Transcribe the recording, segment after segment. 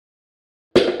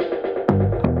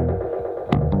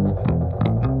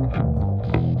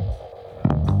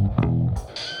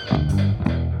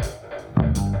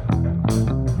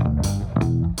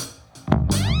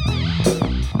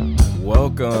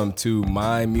Welcome to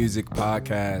My Music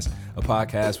Podcast, a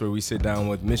podcast where we sit down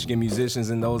with Michigan musicians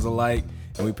and those alike,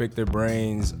 and we pick their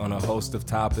brains on a host of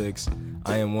topics.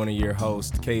 I am one of your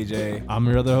hosts, KJ. I'm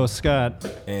your other host, Scott.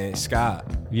 And Scott.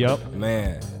 Yep.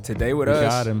 Man, today with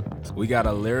us, we got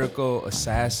a lyrical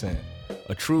assassin,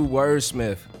 a true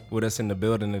wordsmith with us in the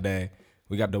building today.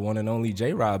 We got the one and only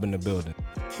J-Rob in the building.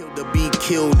 Kill to be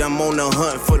killed, I'm on the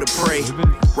hunt for the prey.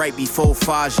 Right before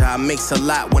Fajr, I mix a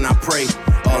lot when I pray.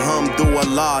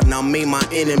 Alhamdulillah, now may my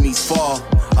enemies fall.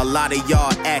 A lot of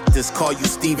y'all actors call you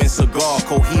Steven Seagal.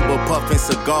 Cohiba puffin'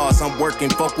 cigars, I'm working,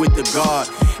 fuck with the guard.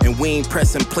 And we ain't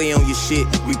pressing play on your shit,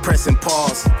 we pressing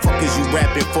pause. Fuck is you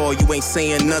rapping for, you ain't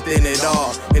saying nothing at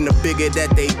all. And the bigger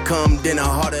that they come, then the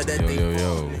harder that they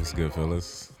Yo, what's good,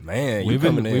 fellas? Man, we've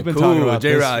been cool. talking about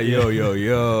J-Rod,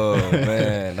 yo,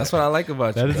 man. That's what I like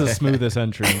about you. That is the smoothest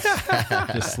entrance.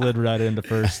 Just slid right into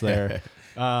first there.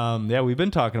 Yeah, we've been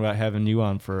talking about having you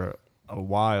on for a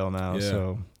while now,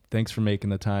 so thanks for making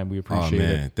the time. We appreciate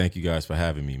it. Thank you guys for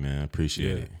having me, man.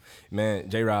 Appreciate it. Man,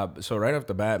 J-Rob, so right off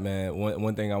the bat, man,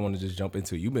 one thing I want to just jump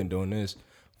into, you've been doing this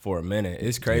for a minute.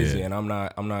 It's crazy, and I'm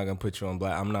not gonna put you on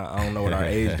black. I don't know what our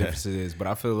age difference is, but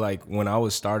I feel like when I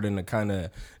was starting to kind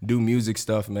of do music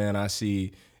stuff, man, I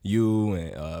see you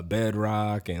and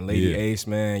Bedrock and Lady Ace,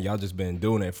 man. Y'all just been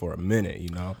doing it for a minute, you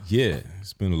know? Yeah,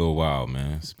 it's been a little while,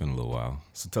 man. It's been a little while.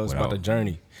 So tell us about the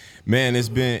journey. Man, it's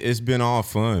been all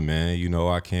fun, man. You know,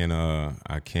 I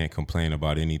can't complain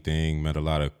about anything. Met a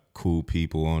lot of cool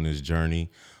people on this journey.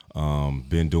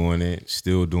 Been doing it,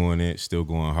 still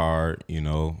going hard, you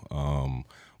know,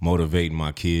 motivating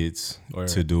my kids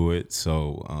to do it.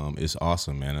 So it's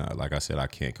awesome, man. Like I said, I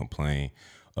can't complain.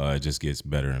 It just gets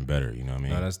better and better, you know what I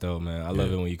mean? No, that's dope, man. I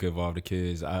love it when you can involve the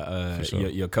kids. Sure.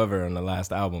 your cover on the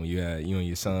last album, you had you and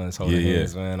your sons holding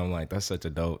hands, man. I'm like, that's such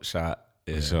a dope shot.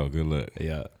 Yeah. For sure, good luck.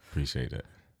 Yeah. Appreciate that.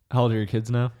 How old are your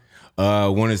kids now?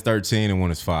 One is 13 and one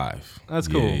is 5. That's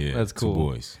cool. Yeah, that's cool. 2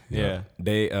 boys. Yeah.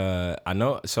 They I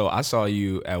know, so I saw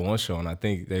you at one show and I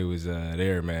think they was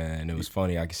there, man, and it was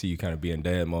funny. I could see you kind of being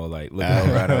dad mode, like looking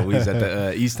over at us. We was at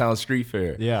the Easttown Street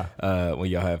Fair. Yeah.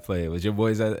 When y'all had played. Was your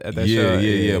boys at that show?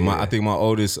 Yeah. I think my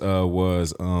oldest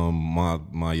was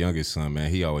my youngest son,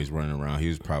 man. He always running around. He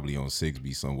was probably on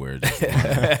 6B somewhere.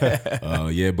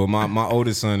 But my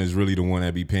oldest son is really the one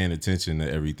that be paying attention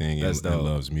to everything and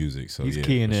loves music. So he's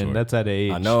keying in. Sure. That's at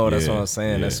age. I know, that's what I'm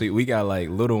saying. That's sweet. We got like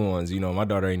little ones, you know. My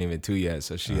daughter ain't even 2 yet,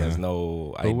 so she has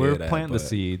no idea. But we're planting the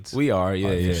seeds. We are,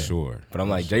 for sure. But I'm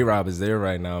like, J-Rob is there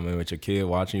right now, man, with your kid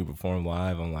watching you perform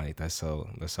live. I'm like, that's so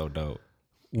dope.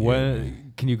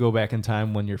 When can you go back in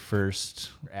time when your first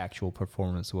actual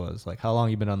performance was? Like, how long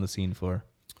you been on the scene for?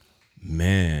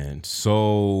 Man,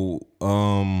 so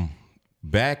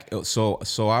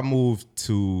so I moved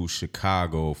to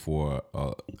Chicago for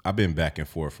I've been back and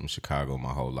forth from Chicago my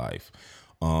whole life.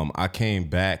 I came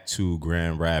back to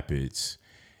Grand Rapids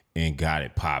and got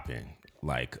it popping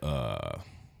like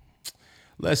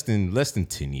less than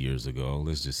 10 years ago,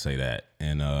 let's just say that.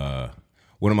 And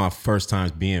one of my first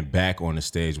times being back on the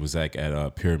stage was like at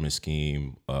a Pyramid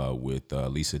Scheme with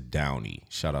Lisa Downey.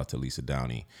 Shout out to Lisa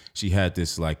Downey. She had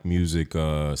this like music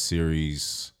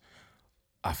series.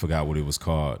 I forgot what it was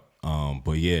called.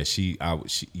 But yeah,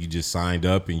 you just signed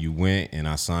up and you went, and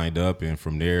I signed up, and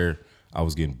from there I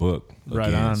was getting booked again.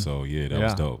 Right on. So yeah, that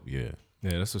was dope. Yeah,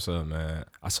 that's what's up, man.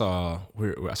 I saw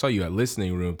you at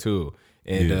Listening Room too.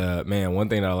 And man, one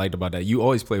thing that I liked about that, you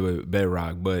always play with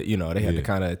Bedrock, but you know they had to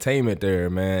kind of tame it there,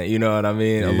 man. You know what I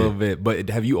mean, a little bit. But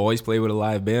have you always played with a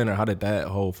live band, or how did that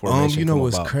whole formation you know come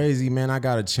what's about? crazy, man? I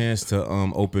got a chance to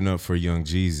open up for Young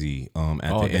Jeezy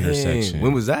at the Intersection.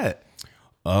 When was that?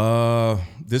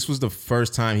 This was the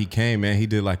first time he came, man. He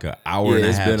did like an hour and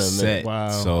a half set. Wow.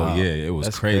 So it was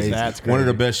That's crazy. That's crazy. One of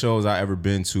the best shows I ever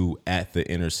been to at the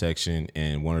Intersection,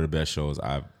 and one of the best shows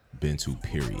I've been to,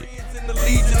 period. in the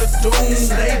Legion of Doom.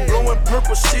 They blowing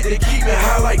purple shit, they keep it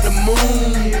high like the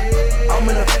moon. I'm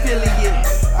an affiliate,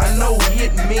 I know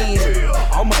it mean.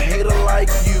 I'm a hater like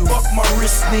you, fuck my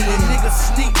wrist knee.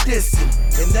 Niggas sneak dissing,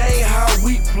 and that ain't how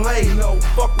we play. No,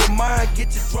 fuck with mine,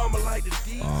 get your drama like the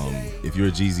DJ. If you're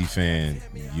a Jeezy fan,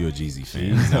 you're a Jeezy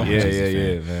fan. I'm a Yeah,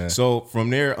 Jeezy fan. man. So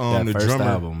from there, That the first drummer,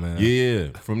 album, man. Yeah.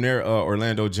 From there,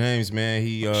 Orlando James, man,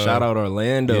 he Shout out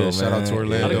Orlando, man. shout out to A lot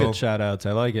Orlando. of good shout outs.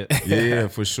 I like it. Yeah,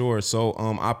 for sure. So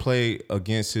I played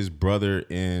against his brother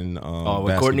in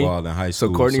basketball Courtney? in high school.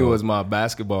 So Courtney was my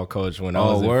basketball coach when I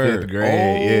was in fifth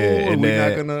grade. Yeah, and we're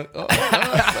then, not gonna.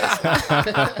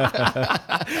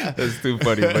 that's too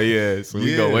funny, but yeah, so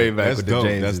we go way back That's with dope. the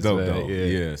Jameses. That's dope, man. though.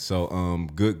 Yeah. So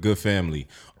good family.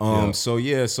 So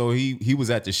he was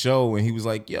at the show and he was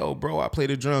like, "Yo, bro, I play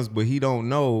the drums," but he don't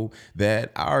know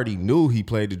that I already knew he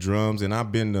played the drums, and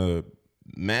I've been to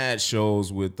mad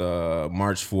shows with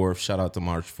March 4th. Shout out to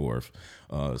March 4th.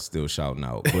 Still shouting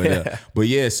out. But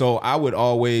yeah, so I would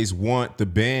always want the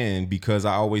band because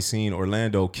I always seen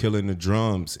Orlando killing the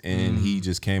drums, and he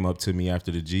just came up to me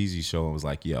after the Jeezy show and was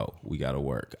like, "Yo, we gotta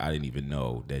work. I didn't even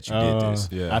know that you did this."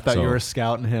 I thought you were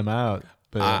scouting him out.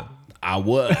 But I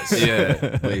was.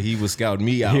 Yeah. But he was scouting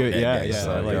me out that day. Yeah,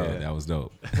 So I like that. that was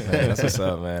dope. Man, that's what's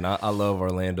up, man. I love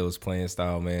Orlando's playing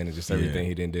style, man, and just everything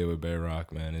he did with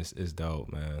Bedrock, man. It's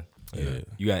dope, man. Yeah.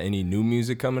 You got any new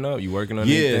music coming up? You working on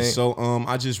anything? So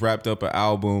I just wrapped up an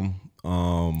album.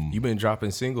 You've been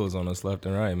dropping singles on us left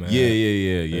and right, man.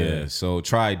 Yeah. So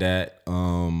tried that.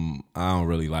 I don't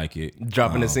really like it.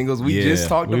 Dropping the singles. We just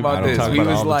talked about this. talk We about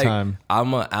it was all the like, time.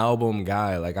 I'm an album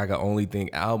guy. Like, I can only think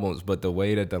albums, but the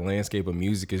way that the landscape of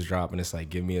music is dropping, it's like,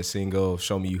 give me a single,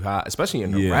 show me you hot. Especially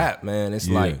in the rap, man. It's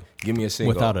like, give me a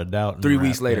single. Without a doubt. in 3 rap,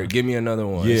 weeks later, yeah. give me another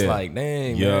one. Yeah. It's like,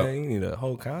 dang, Yeah. man, you need a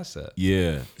whole concept.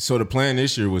 Yeah. So the plan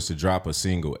this year was to drop a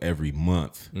single every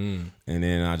month. And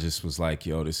then I just was like,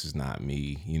 yo, this is not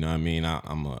me. You know what I mean?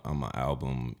 I'm an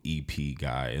album EP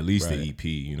guy, at least the EP,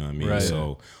 you know what I mean? Right.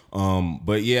 So,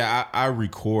 but yeah, I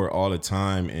record all the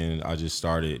time, and I just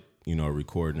started,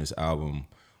 recording this album,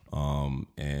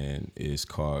 and it's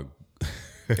called,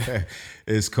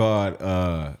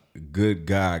 Good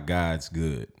God, God's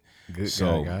Good. Good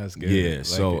God, God's good. Yeah. Like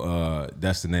so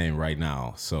that's the name right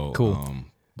now. So Cool.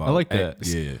 I like that.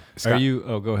 Yeah. Are you?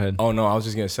 Oh, go ahead. Oh no, I was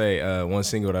just gonna say one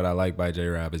single that I like by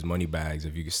J-Rap is Money Bags.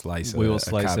 If you could slice it, We will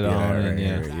slice it on, and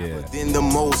yeah. Then the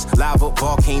most lava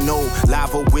volcano,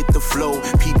 lava with the flow.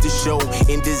 Peep the show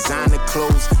in designer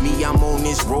clothes. Me, I'm on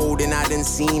this road and I done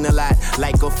seen a lot.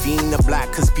 Like a fiend of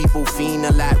black, cause people fiend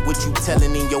a lot. What you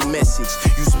telling in your message?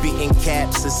 You spitting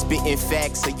caps or spitting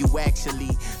facts, or you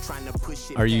actually trying to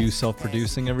push it? Are you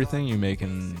self-producing everything? You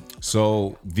making?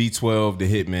 So V12, the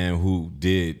hitman who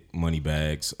did Money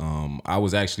Bags, I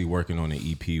was actually working on an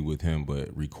EP with him,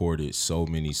 but recorded so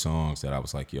many songs that I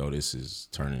was like, yo, this is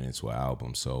turning into an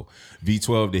album. So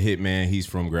V12, the hitman, he's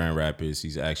from Grand Rapids.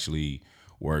 He's actually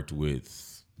worked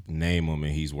with Name 'em,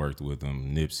 and he's worked with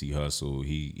him. Nipsey Hussle.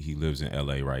 He lives in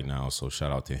LA right now, so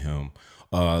shout out to him.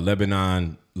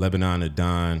 Lebanon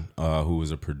Adon, who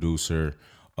is a producer.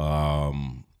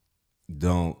 Don't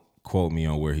quote me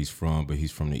on where he's from, but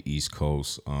he's from the East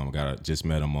Coast. Just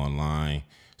met him online,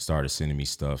 started sending me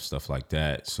stuff like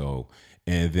that. So,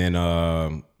 and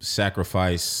then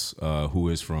Sacrifice, who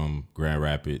is from Grand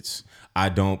Rapids. I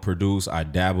don't produce, I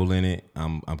dabble in it.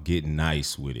 I'm getting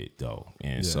nice with it though,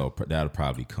 and so that'll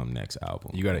probably come next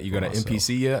album. You got an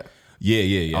MPC yet?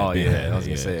 Yeah. Oh yeah, I was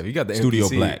gonna say if you got the Studio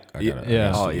MPC, Black. Oh Studio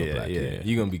yeah, Black,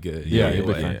 you're gonna be good. Yeah, you'll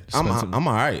be fine. I'm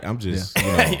all right. I'm just,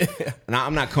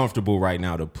 I'm not comfortable right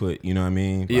now to put, you know what I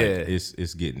mean? Like,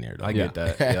 it's getting there though. I get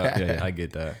that. Yeah, I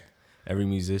get that. Every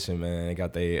musician, man,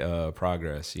 got their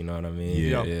progress. You know what I mean?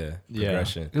 Yeah.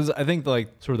 Progression. Because I think like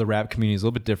sort of the rap community is a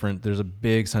little bit different. There's a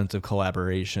big sense of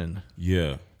collaboration.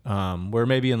 Yeah. Where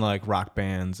maybe in like rock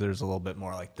bands, there's a little bit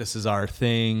more like, this is our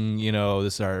thing,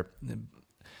 this is our,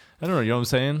 I don't know, you know what I'm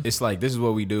saying? It's like, this is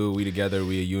what we do. We together,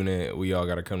 we a unit. We all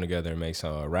got to come together and make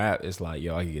some rap. It's like,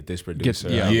 yo, I can get this producer. I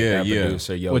can get that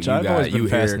producer. Yo, Which you I've always got, been you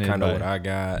hear fascinated kind of by. what I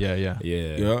got.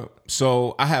 Yeah.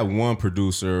 So I have one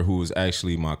producer who is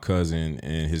actually my cousin,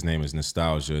 and his name is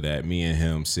Nostalgia, that me and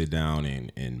him sit down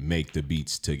and make the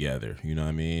beats together. You know what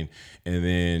I mean? And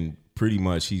then pretty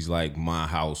much he's like my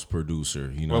house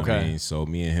producer. You know what I mean? So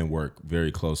me and him work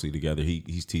very closely together.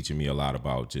 He's teaching me a lot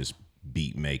about just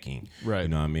beat making, right? You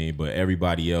know what I mean? But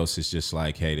everybody else is just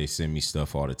like, hey, they send me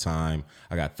stuff all the time.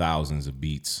 I got thousands of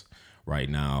beats right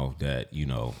now that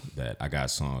that I got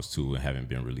songs to and haven't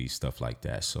been released, stuff like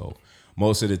that. So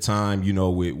most of the time,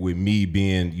 with me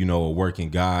being a working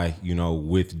guy,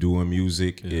 with doing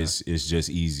music, it's just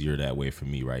easier that way for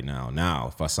me right now. Now,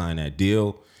 if I sign that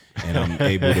deal and I'm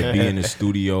able to be in the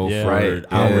studio for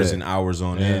hours and hours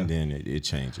on end, then it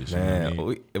changes. Man, you know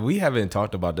what I mean? we haven't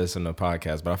talked about this in the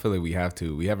podcast, but I feel like we have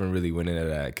to. We haven't really went into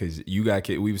that because you got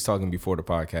kids. We was talking before the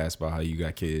podcast about how you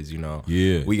got kids,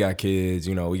 Yeah. We got kids,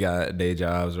 we got day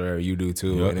jobs, whatever you do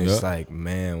too. And it's like,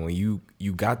 man, when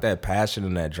you got that passion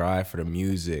and that drive for the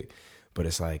music, but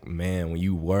it's like, man, when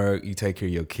you work, you take care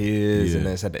of your kids, and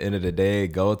it's at the end of the day,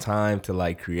 go time to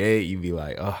like create, you be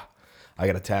like, oh, I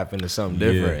got to tap into something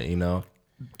different,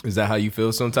 Is that how you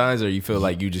feel sometimes, or you feel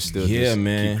like you just still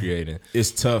man, keep creating?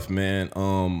 It's tough, man.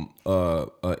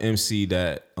 A MC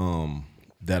that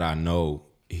I know,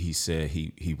 he said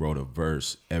he wrote a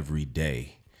verse every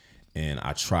day. And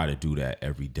I try to do that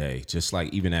every day, just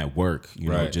like even at work, you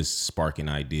know, just sparking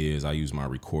ideas. I use my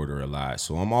recorder a lot.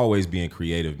 So I'm always being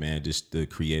creative, man. Just the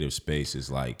creative space is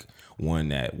like one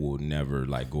that will never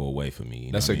like go away for me.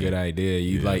 That's a good idea.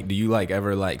 Do you like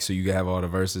ever like, so you have all the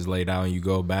verses laid out and you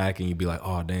go back and you be like,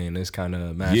 oh dang, this kind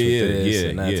of match with this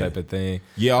and that type of thing.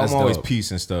 Yeah, I'm always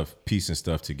piecing stuff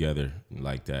together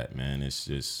like that, man. It's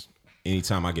just,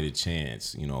 anytime I get a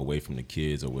chance, you know, away from the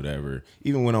kids or whatever,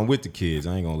 even when I'm with the kids,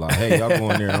 I ain't gonna lie. Hey, y'all go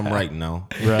in there and I'm writing now.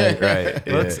 Right.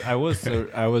 Yeah. I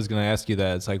was gonna ask you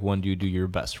that. It's like, when do you do your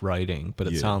best writing? But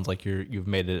it sounds like you've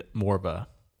made it more of a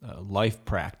life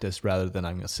practice rather than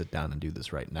I'm gonna sit down and do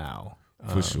this right now.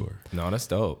 For sure. No, that's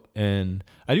dope. And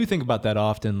I do think about that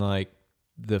often, like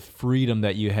the freedom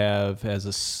that you have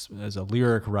as a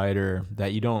lyric writer,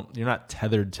 that you're not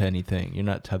tethered to anything. You're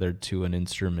not tethered to an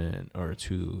instrument or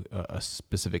to a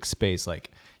specific space.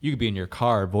 Like, you could be in your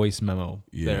car, voice memo.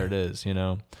 Yeah. There it is, you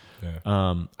know?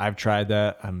 Yeah. I've tried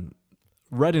that. I'm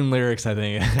writing lyrics, I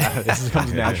think this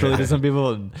comes naturally to some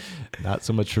people and not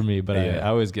so much for me, but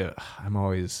I'm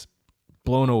always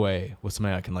blown away with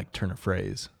somebody I can like turn a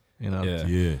phrase, you know?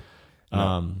 Yeah.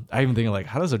 I even think like,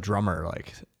 how does a drummer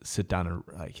like sit down and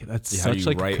like, that's how such do you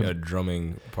like write a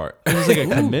drumming part? It's like a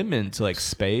commitment to like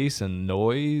space and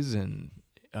noise and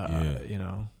you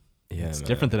know, it's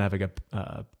different than having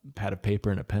a pad of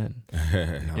paper and a pen.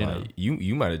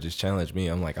 You might have just challenged me.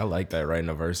 I'm like, I like that, writing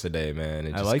a verse a day, man.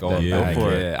 And I just like going that. back. Go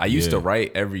for it. I used to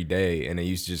write every day, and it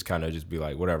used to just kind of just be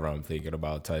like whatever I'm thinking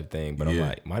about type thing. But I'm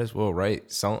like, might as well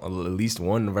write at least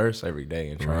one verse every day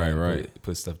and try and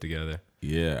put stuff together.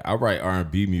 Yeah, I write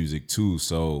R&B music too,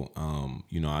 so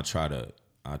you know, I try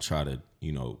to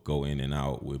you know, go in and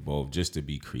out with both just to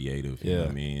be creative. You know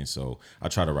what I mean? So I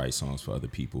try to write songs for other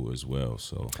people as well.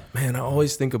 So man, I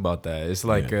always think about that. It's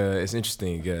like it's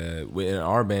interesting. In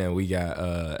our band, we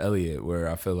got Elliot, where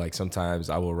I feel like sometimes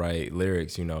I will write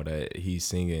lyrics, you know, that he's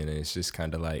singing, and it's just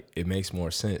kind of like it makes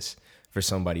more sense for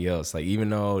somebody else. Like, even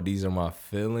though these are my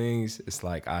feelings, it's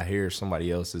like I hear somebody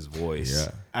else's voice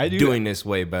doing this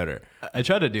way better. I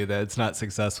try to do that. It's not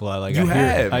successful. I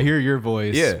hear your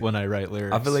voice when I write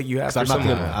lyrics. I feel like you have to.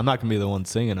 I'm not gonna be the one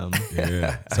singing them.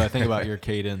 So I think about your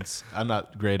cadence. I'm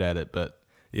not great at it, but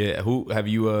who have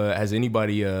you? Has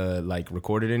anybody like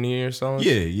recorded any of your songs?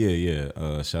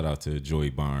 Yeah. Shout out to Joey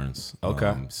Barnes.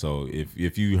 Okay. So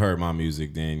if you heard my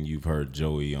music, then you've heard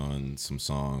Joey on some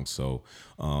songs. So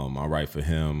I write for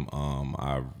him.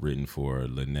 I've written for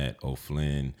Lynette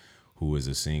O'Flynn, who is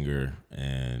a singer,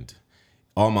 and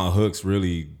all my hooks,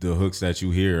 really, the hooks that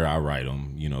you hear, I write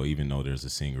them. You know, even though there's a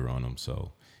singer on them.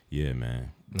 So yeah,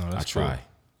 man. No, that's I try. Cool.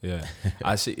 Yeah,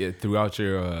 I see it throughout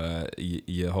your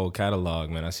whole catalog,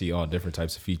 man. I see all different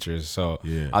types of features. So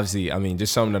obviously, I mean,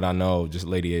 just something that I know, just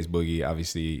Lady Ace Boogie.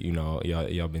 Obviously, you know,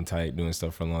 y'all been tight doing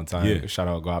stuff for a long time. Yeah. Shout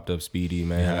out Guapped Up Speedy,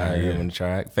 man. I heard him on the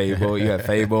track. Fable, you had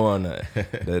Fable on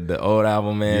the old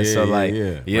album, man. So like,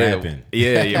 rapping.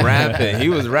 Rapping. He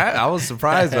was rap. I was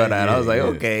surprised by that. I was like,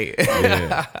 okay.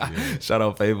 Shout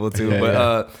out Fable too.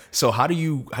 But so how do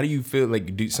you feel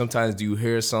like? Sometimes do you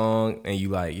hear a song and you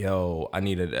like, yo, I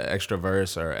need an extra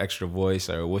verse or extra voice,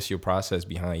 or what's your process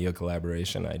behind your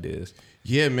collaboration ideas?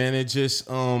 Yeah, man, it just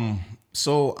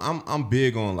so I'm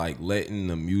big on like letting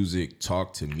the music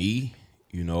talk to me,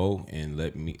 you know, and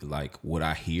let me like what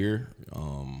I hear.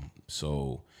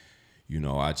 So, you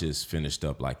know, I just finished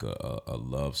up like a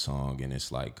love song, and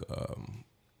it's like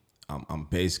I'm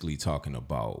basically talking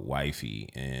about wifey,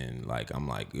 and like I'm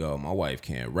like, yo, my wife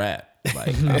can't rap.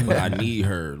 Like, but I need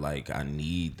her. Like, I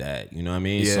need that. You know what I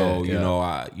mean? So, you know,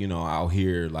 I'll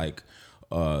hear like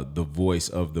the voice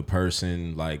of the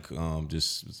person. Like,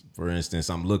 just for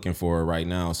instance, I'm looking for her right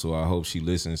now, so I hope she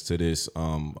listens to this.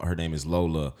 Her name is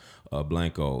Lola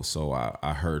Blanco. So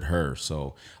I heard her.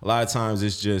 So a lot of times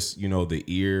it's just, you know, the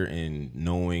ear and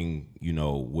knowing, you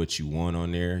know, what you want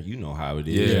on there. You know how it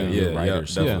is. You're a writer,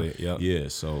 so, definitely. Yeah.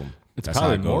 So it's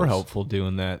probably more helpful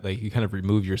doing that. Like, you kind of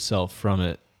remove yourself from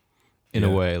it. In a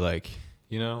way, like,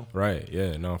 you know? Right,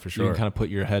 yeah, no, for sure. You can kind of put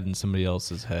your head in somebody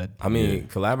else's head. I mean,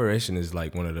 collaboration is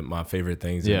like one of my favorite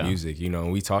things in music, you know,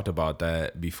 and we talked about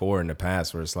that before in the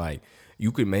past, where it's like,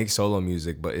 you could make solo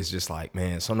music, but it's just like,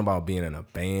 man, something about being in a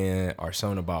band or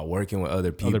something about working with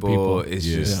other people. It's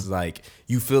just like,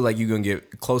 you feel like you're going to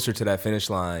get closer to that finish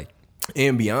line.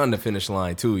 And beyond the finish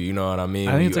line too, you know what I mean?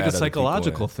 I think it's like a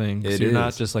psychological thing. You're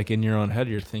not just like in your own head;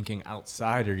 you're thinking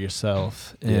outside of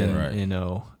yourself, and you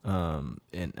know,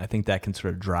 and I think that can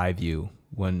sort of drive you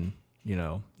when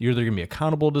you're either going to be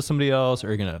accountable to somebody else, or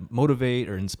you're going to motivate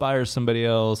or inspire somebody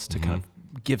else to kind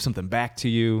of give something back to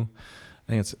you.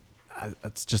 I think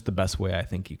that's just the best way I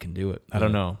think you can do it. I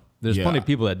don't know. There's plenty of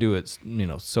people that do it,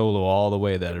 solo all the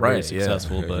way that are very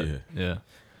successful, but yeah.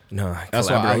 No, that's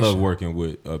why I love working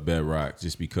with Bedrock,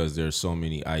 just because there's so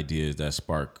many ideas that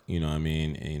spark, you know what I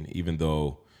mean? And even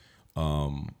though,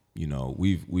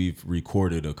 we've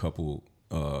recorded a couple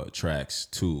tracks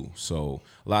too, so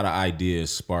a lot of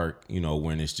ideas spark,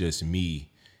 when it's just me,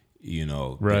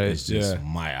 right? It's just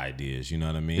my ideas, you know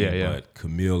what I mean? Yeah. But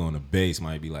Camille on the bass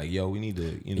might be like, yo, we need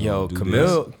to, do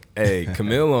Camille. this. Hey,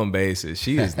 Camille on bass,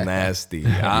 she is nasty.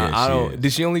 I don't.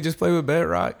 Did she only just play with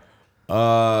Bedrock?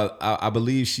 I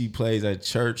believe she plays at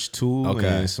church too,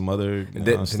 and some other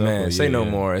stuff. Man, say no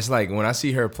more. It's like when I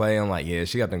see her play, I'm like,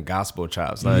 she got them gospel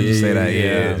chops. Like, just say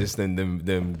that, just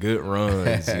them good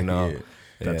runs,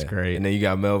 That's great. And then you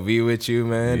got Mel V with you,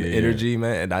 man. Energy,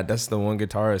 man. And that's the one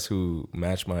guitarist who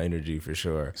matched my energy for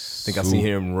sure. I think I seen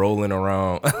him rolling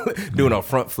around, doing a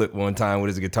front flip one time with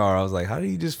his guitar. I was like, how do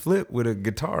you just flip with a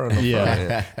guitar on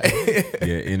the front?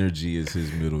 Energy is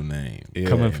his middle name.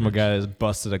 Coming from a guy that's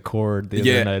busted a chord the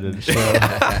other night at the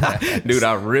show. Dude,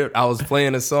 I was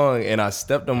playing a song and I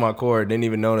stepped on my chord, didn't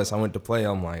even notice. I went to play.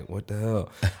 I'm like, what the hell?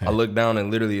 I looked down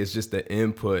and literally it's just the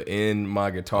input in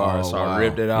my guitar. I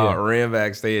ripped it out, ran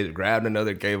backstage, grabbed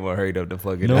another cable and hurried up to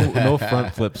plug it in. No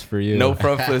front flips for you. No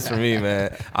front flips for me,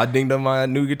 man. I dinged up my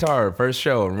new guitar first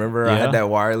show. Remember, I had that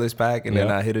wireless pack and then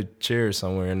I hit a chair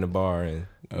somewhere in the bar and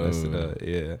messed it up.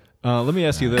 Yeah. Let me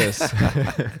ask you this.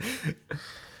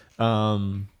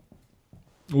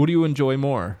 What do you enjoy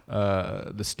more,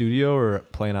 the studio or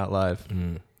playing out live?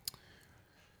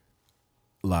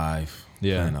 Live.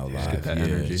 Yeah. Playing out Just live. get that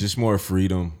energy. Just more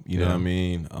freedom. You know what I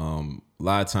mean? A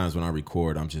lot of times when I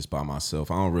record, I'm just by myself.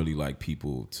 I don't really like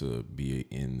people to be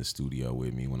in the studio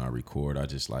with me when I record. I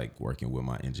just like working with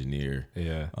my engineer,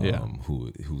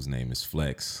 whose name is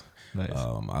Flex. Nice.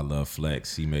 I love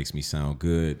Flex. He makes me sound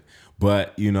good.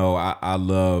 But, I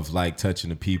love like touching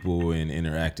the people and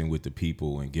interacting with the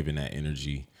people and giving that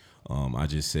energy. I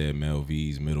just said Mel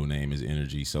V's middle name is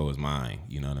Energy, so is mine.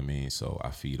 You know what I mean? So I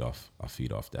feed off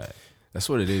that. That's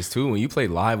what it is too. When you play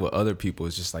live with other people,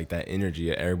 it's just like that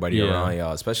energy of everybody around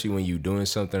y'all, especially when you doing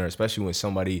something, or especially when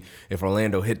somebody, if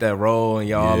Orlando hit that roll and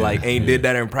y'all like ain't did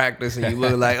that in practice and you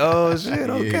look like, oh shit,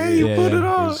 okay, you put it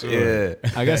on. Sure. Yeah.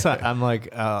 I guess I'm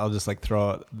like, I'll just like throw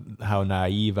out how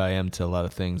naive I am to a lot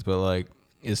of things, but like,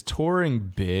 is touring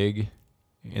big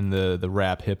in the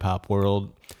rap hip hop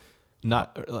world?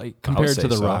 Not like compared to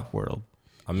the rock world.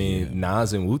 I mean,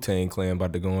 Nas and Wu-Tang Clan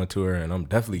about to go on tour, and I'm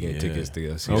definitely getting tickets to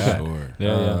go see that.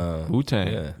 Sure. Wu-Tang.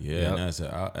 And as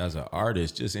an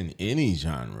artist, just in any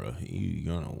genre,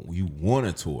 you want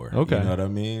a tour. Okay. You know what I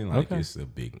mean? Like it's a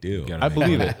big deal. I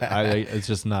believe it. It's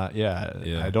just not.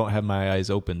 I don't have my eyes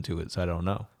open to it, so I don't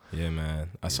know. Yeah, man.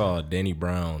 I saw Danny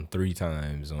Brown 3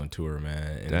 times on tour,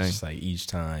 man. And it's just like each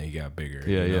time he got bigger.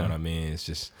 You know what I mean? It's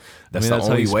just, that's the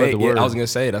only way. I was going to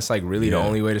say, that's like really the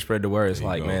only way to spread the word. It's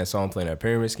like, man, so I'm playing at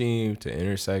Pyramid Scheme to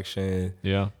Intersection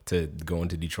to going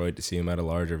to Detroit to see him at a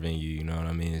larger venue. You know what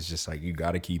I mean? It's just like, you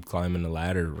got to keep climbing the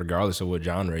ladder regardless of what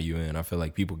genre you in. I feel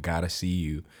like people got to see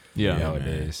you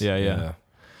nowadays. Yeah.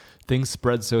 Things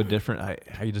spread so different.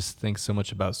 I just think so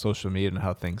much about social media and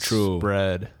how things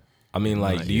spread. I mean,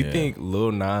 like, do you think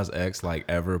Lil Nas X like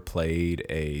ever played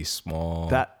a small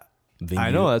venue?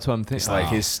 I know, that's what I'm thinking. It's like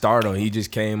his stardom. He just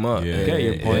came up. You're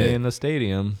playing in a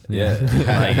stadium. Yeah,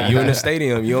 like you in a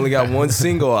stadium. You only got one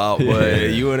single out,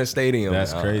 but you in a stadium.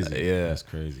 That's crazy. That's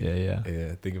crazy.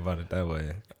 Yeah. Think about it that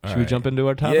way. Should we jump into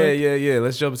our topic? Yeah.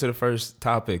 Let's jump into the first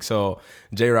topic. So,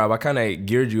 J-Rob, I kind of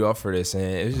geared you up for this, and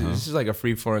it's just like a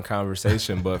free-flowing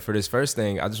conversation. But for this first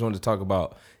thing, I just wanted to talk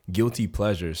about guilty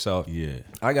pleasures. So,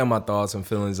 I got my thoughts and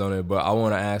feelings on it, but I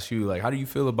want to ask you, like, how do you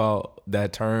feel about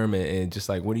that term, and just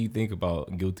like, what do you think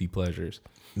about guilty pleasures?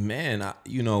 Man,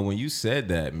 when you said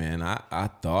that, man, I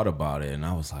thought about it, and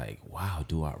I was like, wow,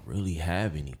 do I really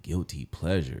have any guilty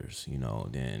pleasures?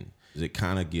 Then it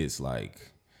kind of gets like,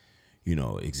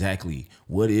 exactly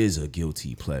what is a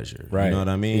guilty pleasure? Right. You know what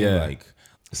I mean? Yeah. Like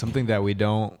something that we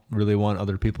don't really want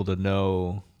other people to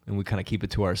know, and we kind of keep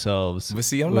it to ourselves. But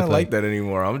see, I'm not like that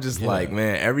anymore. I'm just like,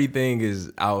 man, everything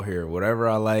is out here. Whatever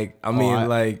I like. I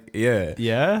mean,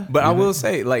 Yeah? But I will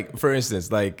say, like, for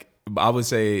instance, like, I would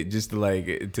say, just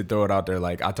to throw it out there,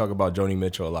 like, I talk about Joni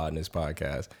Mitchell a lot in this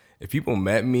podcast. If people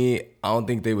met me, I don't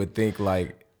think they would think,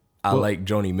 like, I like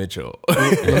Joni Mitchell.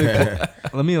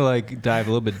 Let me like dive a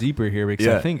little bit deeper here, because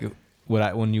I think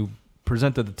when you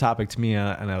presented the topic to me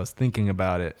and I was thinking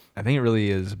about it, I think it really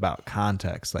is about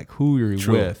context, like who you're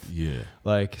with. Yeah.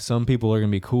 Like some people are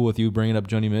gonna be cool with you bringing up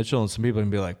Joni Mitchell, and some people are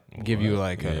gonna be like, give you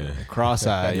like a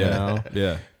cross-eye, you know?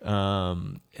 Yeah.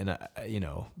 And you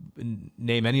know,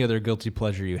 name any other guilty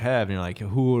pleasure you have, and you're like,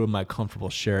 who am I comfortable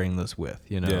sharing this with?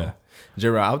 You know? Yeah.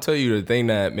 Gerard, I'll tell you the thing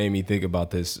that made me think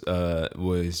about this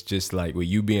was just like with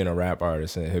you being a rap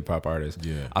artist and a hip hop artist.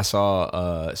 Yeah. I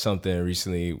saw something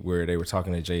recently where they were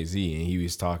talking to Jay-Z and he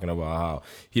was talking about how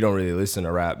he don't really listen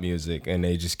to rap music, and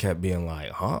they just kept being like,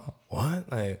 huh?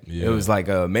 What? Like it was like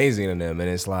amazing to them, and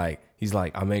it's like he's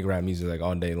like, I make rap music like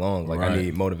all day long. Like I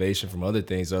need motivation from other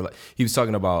things. So like he was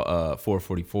talking about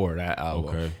 444, that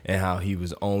album, and how he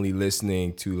was only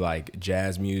listening to like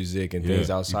jazz music and things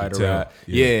outside of rap.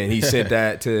 Yeah, and he sent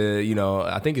that to, you know,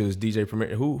 I think it was DJ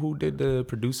Premier. Who did the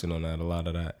producing on that? A lot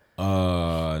of that.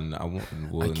 Not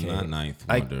Ninth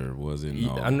Wonder, was it?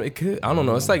 No. I don't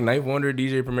know. It's like Ninth Wonder,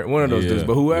 DJ Premier, one of those dudes.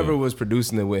 But whoever was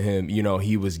producing it with him, you know,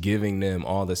 he was giving them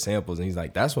all the samples, and he's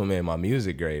like, "That's what made my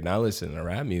music great." Not listening to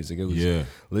rap music, it was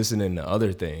listening to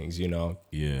other things, you know.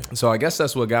 Yeah. So I guess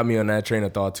that's what got me on that train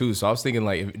of thought too. So I was thinking,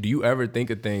 like, do you ever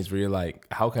think of things where you're like,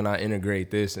 how can I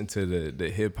integrate this into the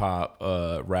hip hop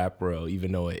rap world,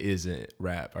 even though it isn't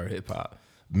rap or hip hop?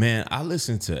 Man, I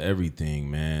listen to everything,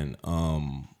 man.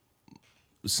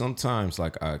 Sometimes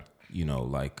like I'll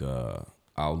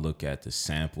look at the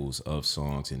samples of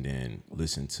songs and then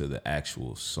listen to the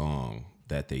actual song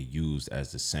that they used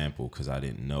as the sample, because I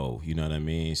didn't know, you know what I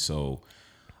mean? So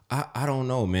I don't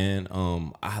know, man.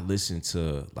 I listen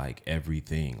to like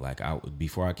everything. Like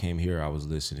before I came here, I was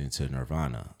listening to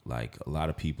Nirvana. Like a lot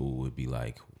of people would be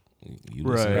like, you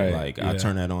listen to, like I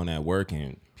turn that on at work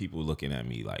and people looking at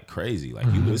me like crazy. Like,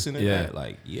 you listen to that?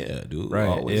 Like, yeah, dude. I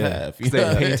always have. You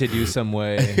know? They painted you some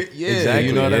way. Exactly.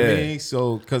 You know what I mean?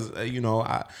 So, because, you know,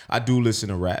 I do listen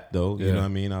to rap, though. You know what I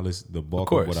mean? The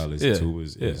bulk of what I listen to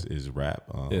is rap.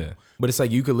 But it's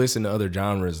like you could listen to other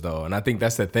genres, though. And I think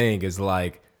that's the thing, is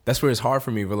like, that's where it's hard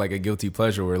for me for like a guilty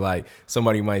pleasure, where like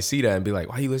somebody might see that and be like,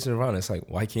 why you listening to Nirvana? It's like,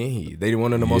 why can't he? They're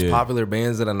one of the most popular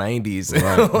bands of the 90s.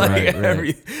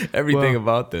 Everything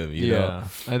about them, you know?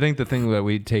 I think the thing that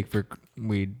we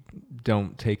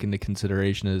don't take into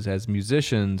consideration is, as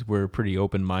musicians, we're pretty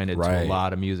open-minded to a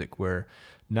lot of music, where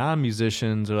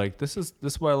non-musicians are like, this is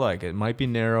what I like. It might be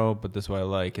narrow, but this is what I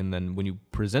like. And then when you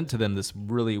present to them this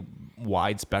really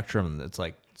wide spectrum, that's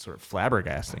like sort of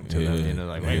flabbergasting to them, you know,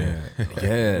 like,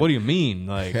 what do you mean?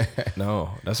 Like,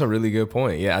 no, that's a really good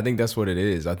point. Yeah, I think that's what it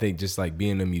is. I think just like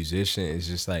being a musician is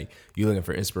just like you're looking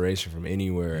for inspiration from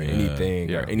anywhere, anything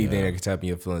that can tap in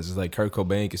your feelings. It's like Kurt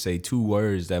Cobain could say 2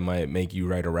 words that might make you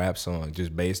write a rap song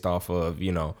just based off of,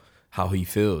 you know, how he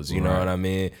feels. You know what I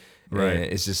mean? Right. And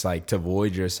it's just like to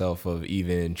void yourself of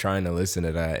even trying to listen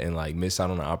to that and like miss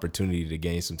out on the opportunity to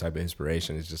gain some type of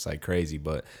inspiration. It's just like crazy.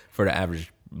 But for the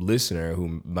average listener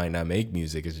who might not make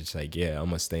music, it's just like, I'm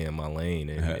gonna stay in my lane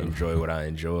and enjoy what I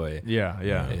enjoy.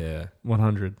 Yeah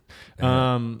 100.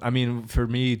 I mean, for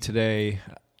me today,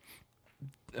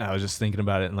 I was just thinking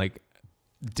about it, and like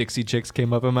Dixie Chicks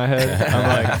came up in my head.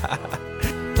 I'm like,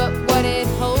 but what it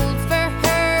holds for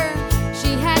her, she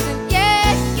hasn't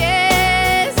yet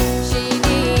guessed. She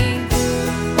needs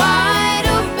wide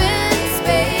open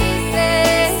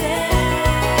spaces,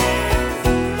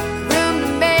 room to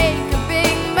make a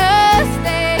big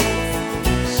mistake.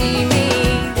 She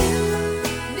means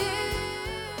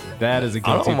that is a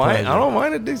guilty pleasure. I don't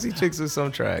mind the Dixie Chicks with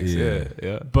some tracks.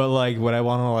 Yeah. But like, what I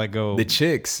want to like go the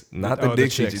Chicks, not the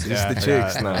Dixie Chicks, just the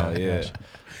Chicks now.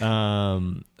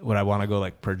 Would I want to go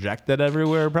like project that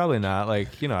everywhere? Probably not.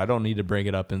 Like, you know, I don't need to bring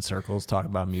it up in circles, talk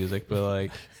about music, but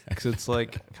like, because it's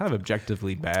like kind of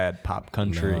objectively bad pop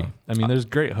country. No. I mean, there's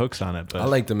great hooks on it, but I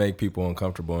like to make people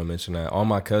uncomfortable and mention that. All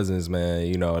my cousins, man,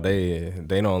 you know, they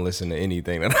don't listen to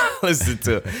anything that I listen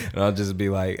to, and I'll just be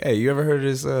like, hey, you ever heard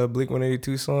this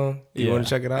Blink-182 song? You want to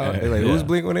check it out? They're like, who's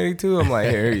Blink-182? I'm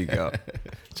like, here you go,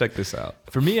 check this out.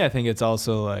 For me, I think it's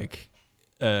also like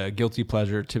guilty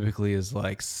pleasure typically is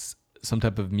like some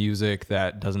type of music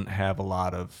that doesn't have a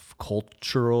lot of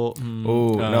cultural.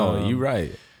 No, you're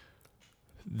right.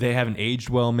 They haven't aged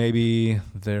well, maybe.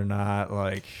 They're not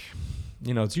like,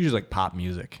 you know, it's usually like pop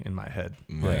music in my head.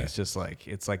 Like, it's just like,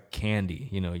 it's like candy.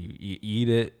 You know, you eat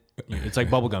it. It's like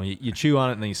bubble gum. You chew on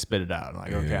it and then you spit it out. I'm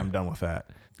like, okay, I'm done with that.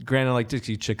 Granted, like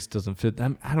Dixie Chicks doesn't fit. I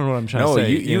don't know what I'm trying to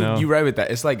say. You're right with that.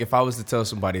 It's like if I was to tell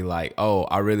somebody like, oh,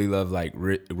 I really love like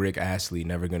Rick Astley,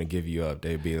 Never Gonna Give You Up.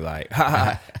 They'd be like,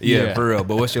 yeah, for real.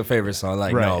 But what's your favorite song?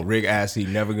 Like, no, Rick Astley,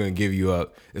 Never Gonna Give You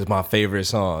Up is my favorite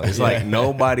song. It's like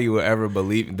nobody would ever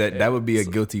believe that. That would be a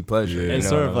guilty pleasure. It's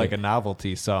sort of like a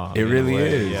novelty song. It really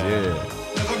is. Yeah.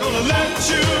 gonna let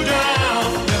you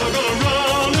down, never gonna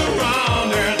run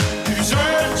around and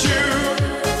desert you,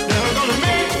 never gonna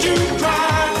make you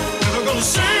cry, never gonna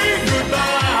say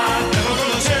goodbye, never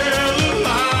gonna tell a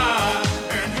lie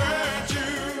and hurt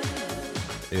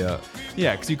you. Yeah.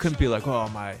 Yeah, because you couldn't be like, oh,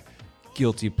 my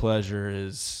guilty pleasure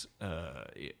is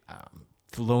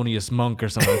Thelonious Monk or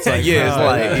something. It's like, Yeah, it's no,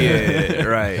 like, yeah,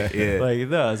 right, yeah. like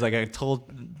no, it's like a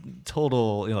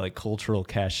total, you know, like cultural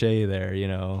cachet there, you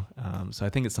know. So I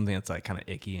think it's something that's like kind of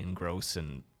icky and gross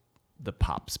in the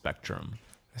pop spectrum.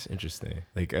 That's interesting.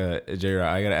 Like, J-Rod,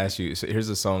 I gotta ask you. So here's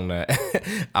a song that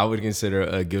I would consider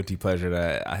a guilty pleasure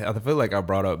that I feel like I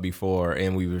brought up before,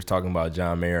 and we were talking about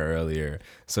John Mayer earlier.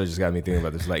 So it just got me thinking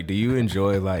about this. Like, do you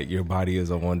enjoy like Your Body Is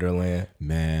a Wonderland?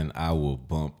 Man, I will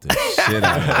bump the shit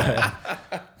out of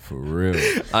that. For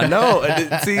real. I know.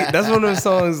 See, that's one of those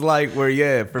songs like where,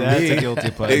 yeah, for That's me, a guilty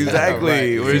pleasure.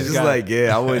 exactly. Right. Where it's He's just got- like,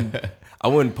 yeah, I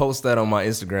wouldn't post that on my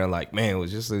Instagram. Like, man,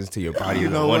 was just listening to Your Body You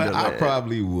Is a know what? Wonderland. I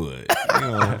probably would. You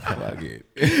know, fuck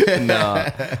it. Nah,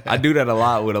 I do that a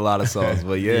lot with a lot of songs,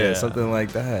 but yeah, Yeah. something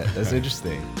like that. That's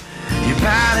interesting. Your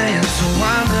body is a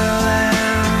wonderland.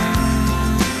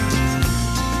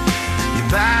 Your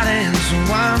body is a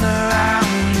wonder. I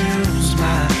will use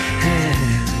my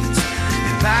hands.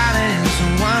 Your body is a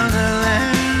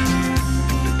wonderland.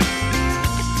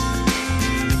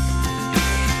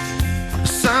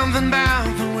 Something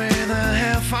about the way the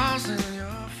hair falls in your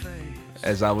face.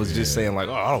 As I was just saying, like,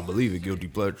 oh, I don't believe in guilty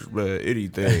pleasure, but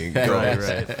anything.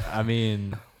 Right. I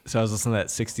mean, so I was listening to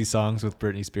that 60 songs with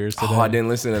Britney Spears today. Oh, I didn't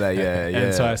listen to that. Yeah, yeah.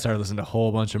 And so I started listening to a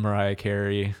whole bunch of Mariah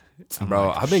Carey.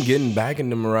 Bro, I've been getting back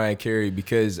into Mariah Carey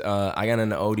because I got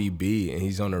into ODB and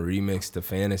he's on a remix to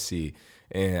Fantasy.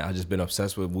 And I just been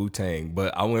obsessed with Wu-Tang.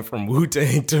 But I went from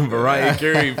Wu-Tang to Mariah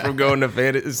Carey from going to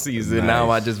Fantasies. And now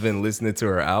I just been listening to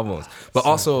her albums. But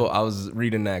also, I was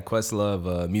reading that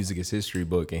Questlove Music is History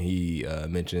book, and he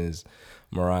mentions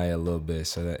Mariah a little bit.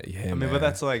 So, that, yeah, I mean, man. but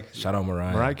that's like, Shout out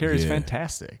Mariah. Mariah Carey's Yeah.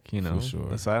 fantastic, you know. For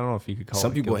sure. So I don't know if you could call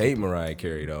Some it people guilty hate Mariah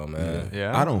Carey, though, man.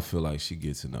 Yeah. I don't feel like she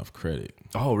gets enough credit.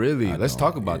 Oh, really? I Let's don't.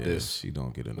 talk about Yeah, this. She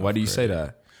don't get enough Why do you say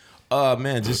credit. that?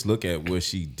 Man, just look at what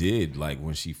she did. Like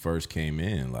when she first came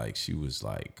in, like she was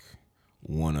like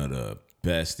one of the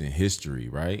best in history,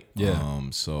 right? Yeah.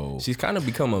 So She's kind of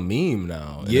become a meme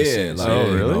now. in a yeah, sense. like Oh,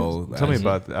 you really? know, Tell me as-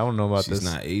 about that. I don't know about She's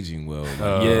this. not aging well.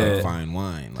 Like, Yeah. like fine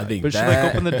wine. Like, I think But she that,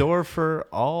 like opened the door for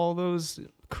all those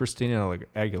Christina like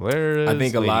Aguilera. I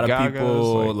think a lot of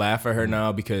people laugh at her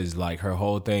now because like her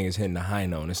whole thing is hitting the high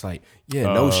note. And it's like, yeah,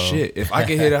 no shit. If I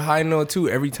could hit a high note too,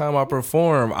 every time I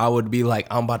perform, I would be like,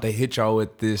 I'm about to hit y'all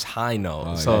with this high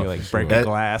note. So yeah, like for break sure. a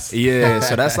glass. yeah,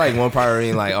 so that's like one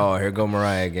priority, like, oh, here go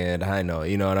Mariah again, the high note.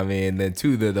 You know what I mean? And then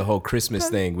two, the whole Christmas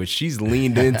thing, which she's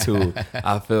leaned into.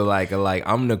 I feel like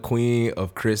I'm the queen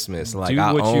of Christmas. Like Do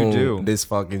I what you own do. this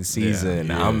fucking season.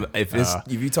 yeah. If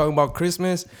you talking about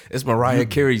Christmas, it's Mariah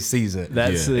Carey's season.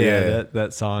 That's Yeah.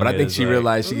 that song. But I think is she like,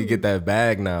 realized she could get that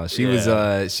bag now. She Yeah.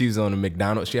 was on a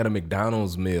McDonald's. She had a McDonald's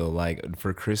meal like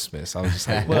for Christmas. I was just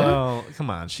like, what? Well, come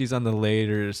on. She's on the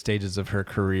later stages of her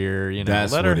career. You know,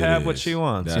 That's let her what it have what is. she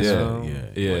wants. That's you what-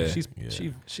 know? yeah.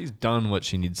 Like, she's done what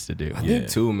she needs to do. I think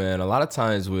too, man. A lot of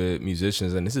times with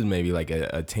musicians, and this is maybe like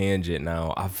a tangent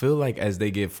now. I feel like as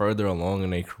they get further along in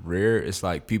their career, it's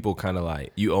like people kind of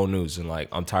like you owe news, and like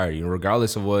I'm tired of you,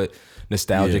 regardless of what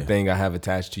nostalgic Yeah. thing I have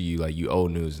attached to you. Like you owe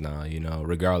news now, you know,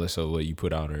 regardless of what you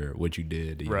put out or what you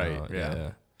did. You Right, know? yeah.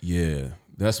 yeah,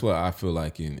 that's what I feel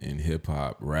like in hip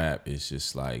hop rap. It's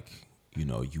just like, you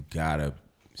know, you gotta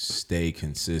stay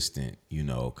consistent, you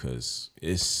know, because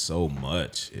it's so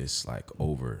much. It's like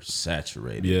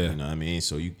oversaturated. Yeah. You know what I mean?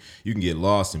 So you can get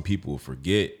lost and people will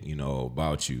forget, you know,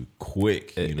 about you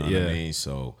quick. You know what Yeah. I mean?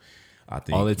 So I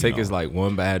think All it you take is know, like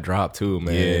one bad drop too,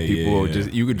 man. Yeah, People will yeah.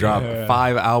 just you could drop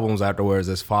 5 albums afterwards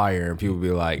that's fire, and people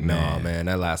be like, "No, man,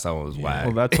 that last album was whack."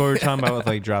 Well, that's what we're talking about with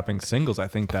like dropping singles. I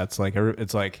think that's like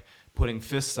it's like putting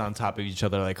fists on top of each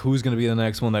other. Like who's gonna be the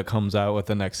next one that comes out with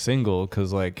the next single?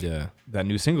 Because like that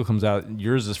new single comes out,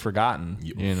 yours is forgotten.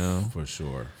 You know, For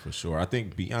sure. I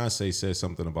think Beyonce said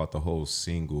something about the whole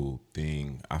single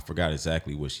thing. I forgot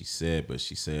exactly what she said, but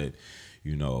she said,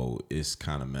 you know, it's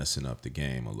kind of messing up the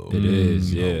game a little bit. It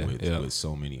is, you know, yeah, with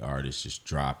so many artists just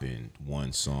dropping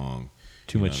one song.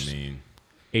 Too you know much- what I mean?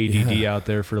 ADD out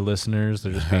there for listeners.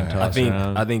 They're just being tossed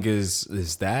around. I think is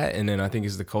that, and then I think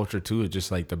it's the culture too. It's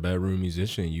just like the bedroom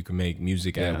musician. You can make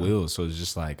music at will, so it's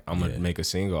just like I'm gonna make a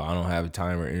single. I don't have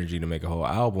time or energy to make a whole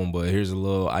album, but here's a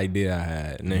little idea I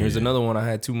had, and then here's another one I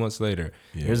had 2 months later.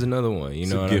 Here's another one. You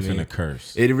know, a what gift I mean? and a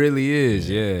curse. It really is.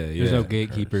 Yeah. There's no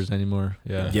gatekeepers anymore.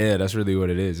 Yeah, that's really what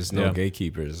it is. It's no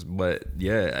gatekeepers. But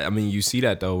yeah, I mean, you see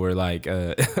that though, where like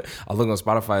I look on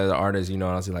Spotify as an artist, you know,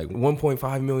 and I see like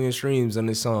 1.5 million streams on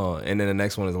this song, and then the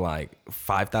next one is like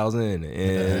 5,000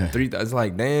 and 3,000. It's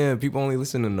like, damn, people only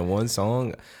listening to one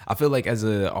song. I feel like as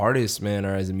an artist, man,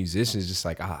 or as a musician, it's just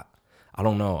like I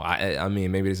don't know. I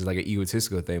mean, maybe this is like an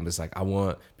egotistical thing, but it's like I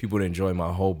want people to enjoy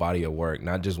my whole body of work,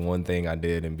 not just one thing I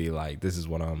did and be like, this is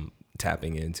what I'm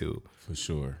tapping into. For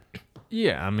sure.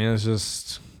 Yeah, I mean, it's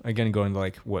just, again, going to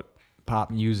like what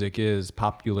pop music is,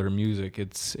 popular music.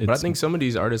 It's But I think some of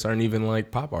these artists aren't even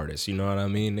like pop artists. You know what I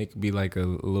mean? They could be like a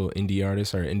little indie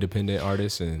artist or independent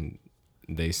artist, and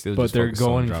they still. But just they're focus on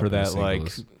going for dropping that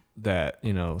singles. like that,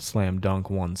 you know, slam dunk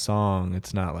one song.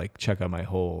 It's not like check out my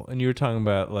whole. And you were talking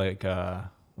about like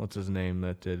what's his name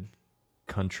that did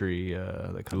country?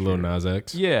 The country. Lil Nas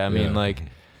X. Yeah, I mean like.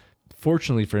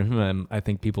 Fortunately for him, I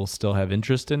think people still have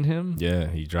interest in him. Yeah,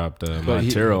 he dropped But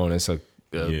Montero, and it's a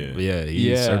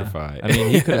he's certified. I mean,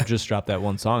 he could have just dropped that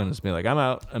one song and just been like, "I'm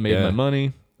out. I made my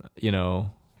money." You know,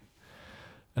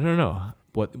 I don't know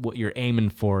what you're aiming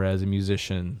for as a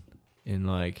musician, and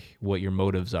like what your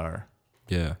motives are.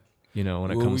 Yeah, You know,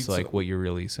 when it Well, comes to like what you're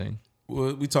releasing.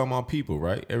 Well, we talking about people,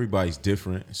 right? Everybody's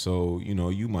different. So, you know,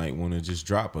 you might want to just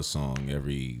drop a song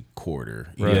every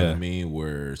quarter. You know what I mean?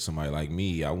 Where somebody like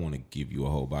me, I want to give you a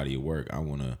whole body of work. I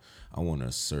want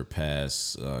to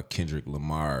surpass Kendrick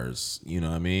Lamar's, you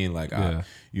know what I mean? Like,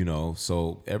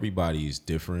 so everybody's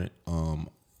different.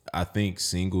 I think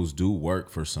singles do work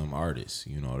for some artists,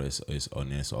 you know,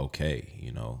 it's okay,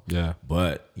 you know. Yeah.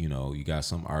 But, you know, you got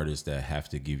some artists that have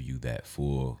to give you that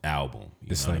full album.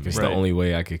 it's know like what I it's mean? the only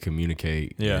way I could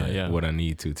communicate what I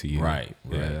need to you. Right.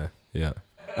 Yeah.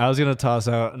 I was gonna toss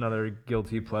out another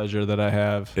guilty pleasure that I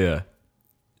have. Yeah.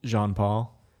 Jean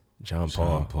Paul. John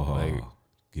Paul. Like,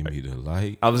 Give me the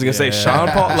light. I was gonna say Sean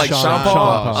Paul, like Sean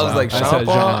Paul. I was like I Sean said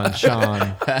Paul. Sean.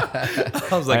 I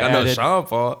was like, I know added- Sean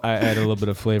Paul. I add a little bit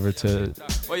of flavor to.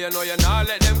 Well, you know you're not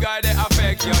let them guys they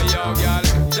affect you, yo,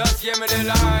 girl. Just give me the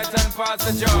light and pass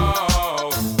the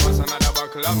joe. What's another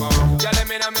buckle of more? Girl, let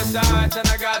me know my sight and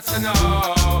I got to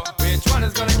know which one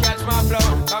is gonna catch my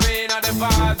flow. Come in on the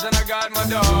vibes and I got my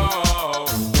dough.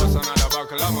 What's another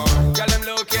buckle of more? Girl, I'm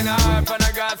looking up and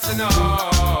I got to know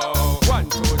 1,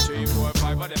 2, 3, 4,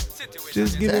 5 of them.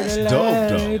 Just give That's it a dope,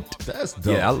 light. though. That's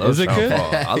dope. Yeah, I love Is it Sean good?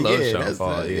 Paul. I love Yeah, Sean that's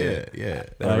Paul. the- yeah.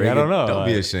 Like, I don't know. Don't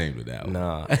be like, ashamed of that one.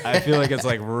 Nah. I feel like it's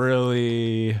like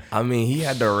really. I mean, he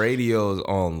had the radios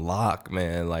on lock,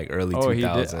 man, like early 2000s. He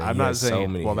did. I'm He not had so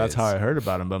saying. many Well, that's how hits. I heard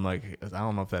about him. But I'm like, I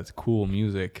don't know if that's cool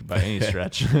music by any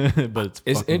stretch, but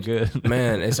it's fucking good.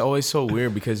 Man, it's always so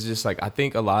weird because it's just like I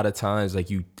think a lot of times like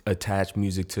you attach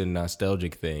music to the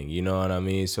nostalgic thing, you know what I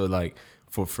mean? So like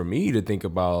for me to think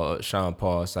about Sean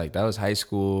Paul, it's like that was high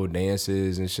school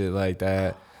dances and shit like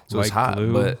that. So it's Like hot,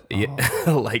 glue? but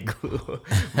yeah, like glue.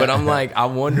 But I'm like, I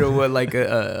wonder what like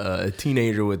a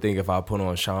teenager would think if I put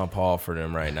on Sean Paul for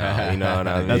them right now. You know what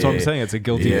I mean? That's what I'm saying. It's a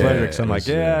guilty Yeah, pleasure because I'm for like,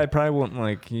 sure. yeah, I probably wouldn't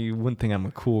like. You wouldn't think I'm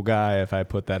a cool guy if I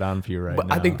put that on for you right But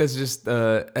now. I think that's just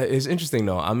it's interesting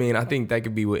though. I mean, I think that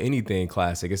could be with anything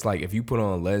classic. It's like if you put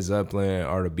on Led Zeppelin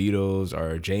or the Beatles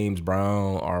or James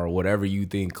Brown or whatever you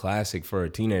think classic for a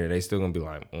teenager, they still gonna be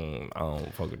like, I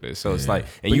don't fuck with this. So it's like,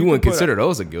 and But you you wouldn't could put consider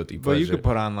those a guilty But pleasure. you could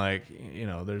put on like, you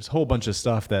know, there's a whole bunch of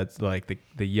stuff that's like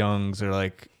the youngs are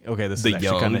like, okay, this The is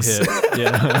actually kind of Youngs. hit.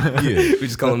 Yeah. we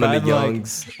just call them But the I'm like-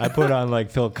 youngs. I put on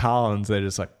like Phil Collins. They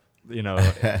just like, you know,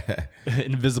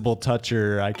 Invisible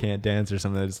Toucher, I Can't Dance or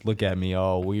something. They just look at me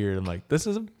all weird. I'm like, this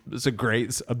is a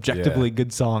great, objectively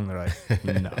good song. They're like,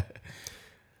 no.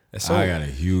 So, I got a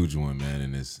huge one, man,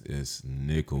 and it's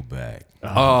Nickelback.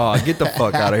 oh, get the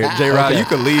fuck out of here, J. Rod. You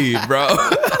can leave, bro.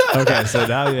 Okay, so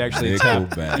now you actually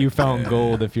Nickelback, you found man.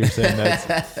 gold if you're saying that's.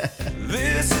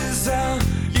 This is how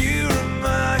you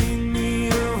remind me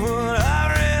of what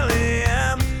I really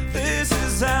am. This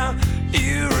is how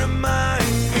you remind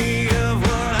me of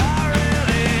what I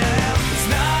really am. It's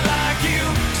not like you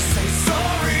to say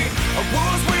sorry. I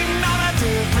was waiting on a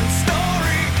different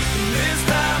story. And this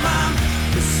time I'm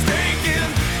mistaken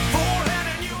for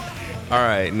letting you. All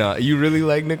right, right, no, you really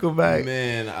like Nickelback?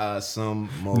 Man, some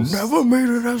most Never made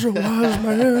it as a wise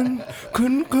man.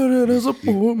 Couldn't cut it as a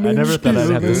poor man. I never thought I'd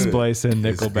have to good. splice in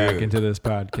It's Nickelback good. into this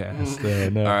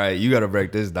podcast. No. All right, you got to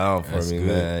break this down for That's me, good.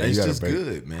 man. It's you gotta just break.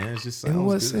 good, man. It just sounds In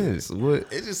what good. sense? What?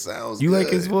 It just sounds. You good. like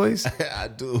his voice? I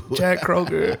do. Chad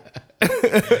Kroger.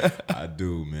 I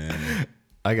do, man.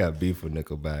 I got beef with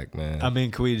Nickelback, man. I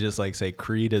mean, can we just like say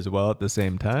Creed as well at the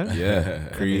same time? yeah,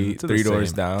 Creed, It's the Three Doors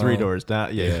same. Down, 3 Doors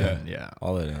Down. Yeah, Yeah. yeah.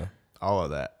 all of them. All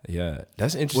of that. Yeah,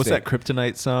 that's interesting. What's that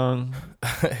Kryptonite song?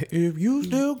 If you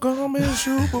still call me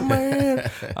Superman.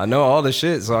 I know all the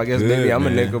shit, so I guess Good, maybe I'm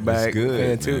man. a Nickelback It's good,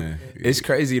 fan too. man. It's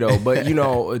crazy though, but you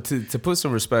know, to put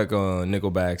some respect on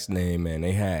Nickelback's name, man,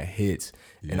 they had hits,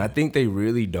 and I think they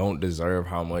really don't deserve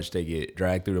how much they get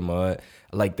dragged through the mud.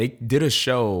 Like they did a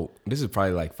show. This is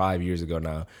probably like 5 years ago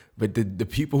now. But the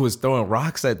people was throwing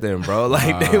rocks at them, bro.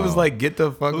 Like they was like, get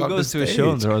the fuck Who off goes the to a stage.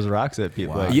 show and throws rocks at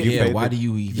people? Wow. Like, you yeah. paid Why the- do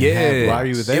you even? Yeah, have Why are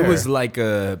you rocks? there? It was like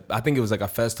I think it was like a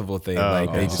festival thing.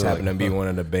 Like they okay. just So, happened to be one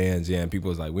of the bands, yeah. And people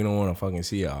was like, we don't want to fucking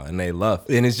see y'all, and they left.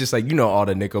 And it's just like, you know, all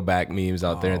the Nickelback memes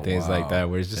out there and things like that,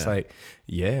 where it's just like,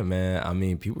 yeah, man. I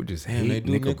mean, people just Man, hate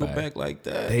they do Nickelback. Nickelback like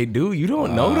that. They do. You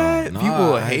don't know Wow. that? Nah,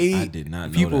 People I hate. did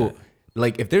not know people. that.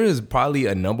 Like if there is probably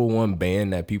a number one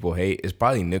band that people hate, it's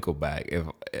probably Nickelback.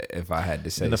 If I had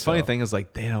to say, And the funny so. thing is,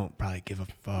 like, they don't probably give a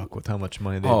fuck with how much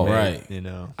money they Oh, make. right. You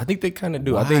know. I think they kind of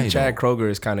do. I Why, think Chad though? Kroger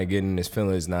is kind of getting his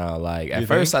feelings now. Like at You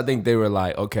first, think? I think they were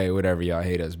like, okay, whatever, y'all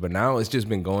hate us. But now it's just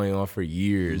been going on for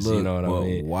years. You Look, know what but I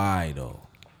mean? why though?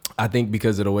 I think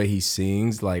because of the way he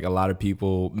sings, like a lot of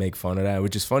people make fun of that,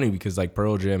 which is funny because like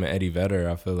Pearl Jam and Eddie Vedder,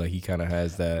 I feel like he kind of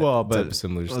has that Well, type but of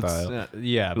similar let's- style.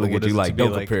 yeah, but Look what at you is it like, to be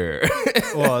don't compare.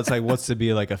 Well, it's like, what's to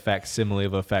be like a facsimile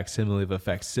of a facsimile of a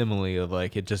facsimile of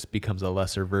like it just becomes a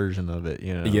lesser version of it,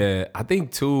 you know? Yeah, I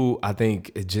think too. I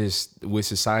think it just with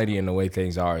society and the way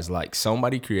things are is like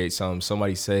somebody creates something,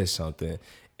 somebody says something,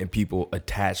 and people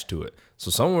attach to it. So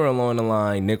somewhere along the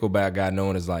line, Nickelback got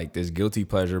known as like this guilty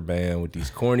pleasure band with these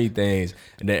corny things,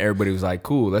 and then everybody was like,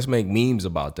 "Cool, let's make memes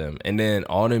about them." And then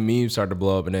all the memes started to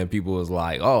blow up, and then people was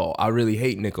like, "Oh, I really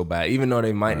hate Nickelback," even though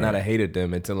they might not have hated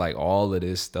them until like all of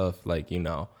this stuff, like you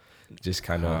know, just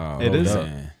kind of It is.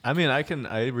 man. I mean,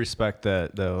 I respect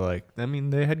that though. Like, I mean,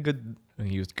 they had good.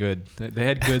 He was good. They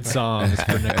had good songs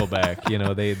for Nickelback. You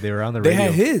know, they were on the They radio.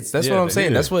 had hits. That's Yeah, what I'm they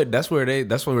saying. did.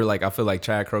 That's where we're like, I feel like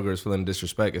Chad Kroger is feeling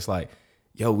disrespect. It's like,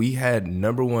 yo, we had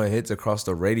number one hits across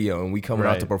the radio, and we coming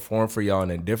out Right. to perform for y'all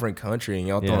in a different country, and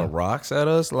y'all Yeah. throwing rocks at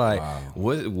us. Like,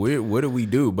 what do we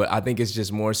do? But I think it's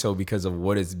just more so because of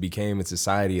what it's became in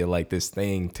society, of like this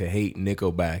thing to hate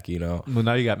Nickelback. You know, Well,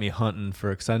 now you got me hunting for,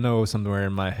 because I know somewhere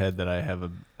in my head that I have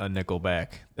a Nickelback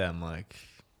that I'm like,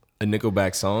 a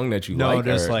Nickelback song that you no, like.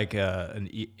 just or- like an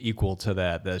equal to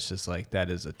that. That's just like, that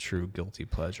is a true guilty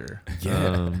pleasure.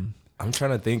 Yeah. I'm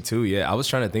trying to think too. Yeah, I was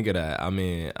trying to think of that. I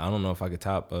mean, I don't know if I could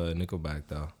top Nickelback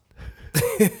though.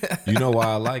 You know why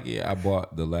I like it? I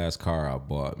bought the last car I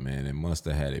bought, man. It must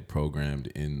have had it programmed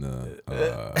in the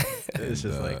It's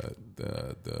just like-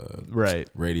 the Right.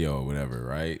 radio or whatever,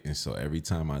 right? And so every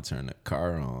time I turn the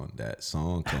car on, that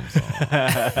song comes on.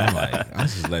 I'm like, I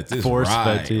just let this Force fed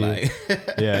ride. to you. Like,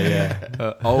 Yeah,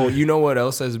 yeah. Oh, you know what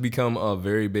else has become a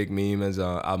very big meme as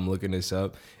I'm looking this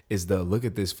up is the "Look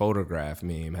at this photograph"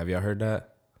 meme. Have y'all heard that?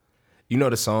 You know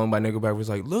the song by Nickelback was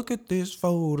like, "Look at this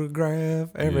photograph.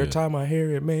 Every Yeah. time I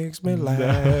hear it makes me laugh."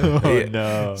 Yeah.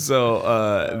 no.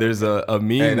 So there's a meme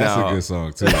hey, that's now. a good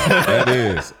song too. That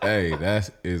is. Hey, that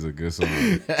is a good song.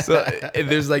 So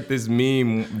there's like this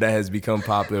meme that has become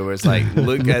popular where it's like,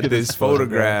 look at this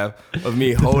photograph of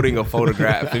me holding a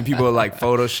photograph, and people like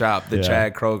Photoshop the Yeah.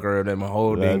 Chad Kroger of them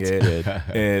holding That's it. good.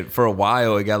 And for a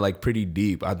while, it got like pretty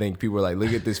deep. I think people were like,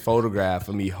 look at this photograph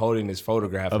of me holding this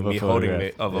photograph of Of a me holding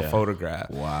photograph. it of a Yeah. photograph.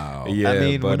 Wow. Yeah, I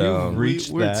mean, but when you reach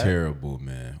We're that, terrible,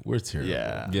 man. We're terrible.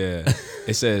 yeah. yeah,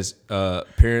 it says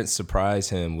parents surprise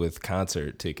him with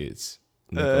concert tickets.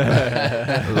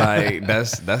 Nickelback. Like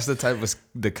that's the type of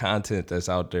the content that's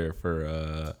out there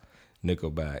for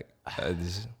Nickelback. I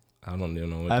don't even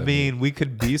know what I that mean, we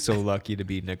could be so lucky to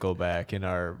be Nickelback in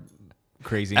our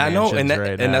crazy I know, and mansions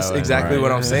right now, that's exactly Right.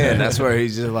 what I'm saying. That's where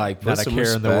he's just like, put Not a some care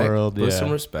respect, in the world, put yeah.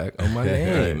 some respect on my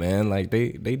name, man. Like they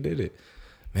did it,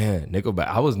 man. Nickelback.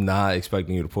 I was not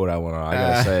expecting you to pull that one out. I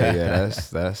gotta say, yeah,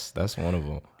 that's one of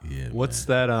them. Yeah. What's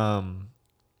that?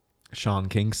 Sean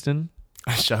Kingston.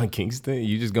 Sean Kingston,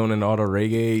 you just going into all the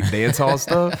reggae dance hall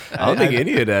stuff? I don't think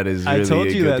any of that is really I told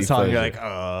a you that guilty song. You're pleasure.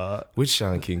 like, Which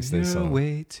Sean Kingston you're song?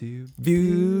 way too.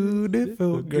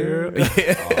 Beautiful girl.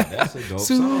 Yeah. Oh, that's a dope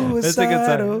song. That's a good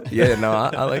song. Suicidal. Yeah, no,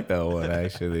 I like that one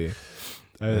actually.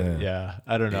 Yeah,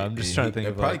 I don't know. I'm just trying to think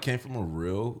It of probably like, came from a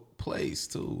real place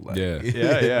too. Like, Yeah.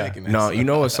 Yeah. making that No, song. you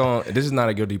know what song? This is not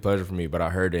a guilty pleasure for me, but I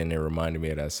heard it and it reminded me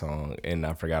of that song, and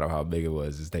I forgot how big it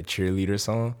was. It's that cheerleader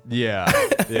song. Yeah.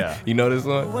 Yeah. You know this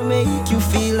one? What make you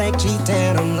feel like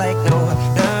cheating? I'm like, no,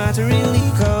 not really,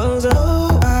 cause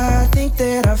oh, I think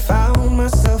that I found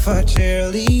myself a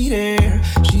cheerleader.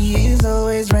 She is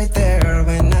always right there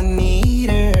when I need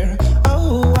her.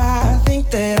 Oh, I think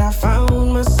that I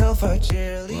found myself a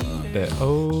cheerleader. That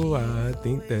I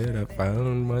think that I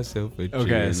found myself a cheerleader.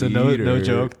 Okay, so no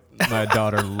joke. My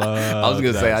daughter loves. I was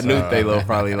gonna say I knew song. Thalo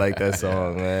probably liked that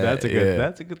song, man. That's a good. Yeah.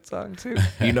 That's a good song too.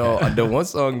 You know, the one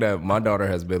song that my daughter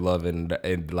has been loving,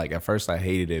 and like at first I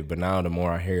hated it, but now the more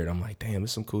I hear it, I'm like, damn,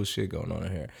 there's some cool shit going on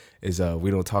in here. Is We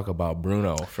Don't Talk About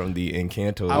Bruno from the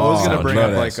Encanto. I was gonna bring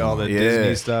soundtrack. up like all the Yeah.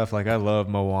 Disney stuff. Like I love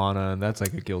Moana, and that's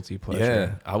like a guilty pleasure.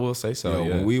 Yeah, I will say so. Yo, yeah.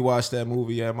 when we watch that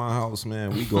movie at my house,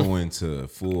 man, we go into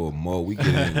full mode. We get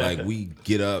in, like we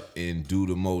get up and do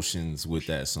the motions with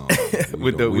that song.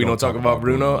 We don't talk about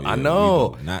Bruno. I Yeah, know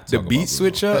we do not the talk beat about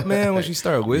switch Bruno. up, man. When she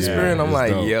started whispering, Yeah, I'm it's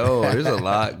like, dope. yo, there's a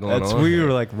lot going That's on. where you here.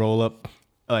 were like roll up.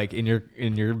 Like in your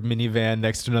minivan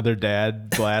next to another dad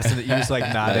blasting it, you just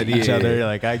like nod at each Yeah. other. You're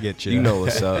like, I get you. You know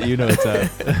what's up. You know what's up.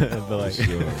 But like,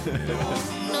 Sure, man.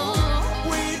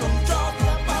 We don't talk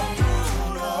about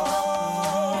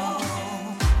Bruno.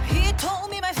 He told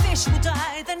me my fish would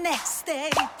die the next day.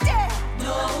 Dead.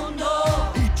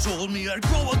 No. He told me I'd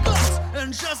grow a glass,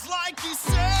 and just like he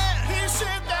said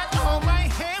that all my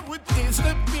hair would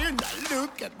disappear. Now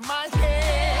look at my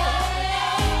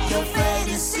hair. Your fate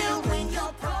is sealed when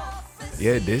your prophecy.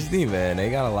 Yeah, Disney, man, they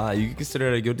got a lot. You can consider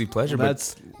it a guilty pleasure,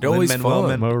 that's but they're always Lin-Manuel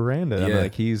fun. Miranda. I mean, Yeah.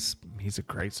 like he's a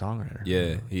great songwriter.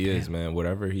 Yeah, he is, man.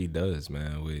 Whatever he does,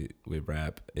 man, with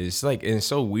rap, it's like, and it's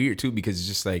so weird too because it's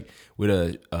just like with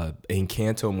a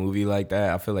Encanto movie like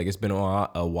that. I feel like it's been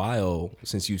a while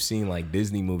since you've seen like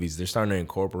Disney movies. They're starting to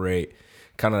incorporate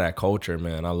kind of that culture,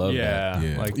 man. I love Yeah, that.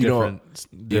 Yeah. like You know,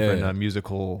 different yeah.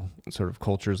 Musical sort of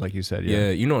cultures, like you said. Yeah,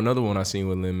 you know, another one I seen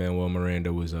with Lin-Manuel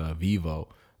Miranda was Vivo.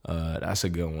 That's a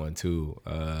good one too.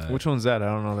 Which one's that? I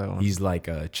don't know that one. He's like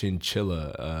a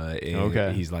chinchilla. And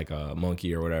Okay. He's like a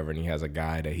monkey or whatever, and he has a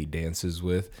guy that he dances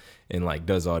with and like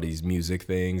does all these music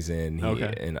things. And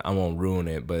and I won't ruin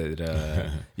it, but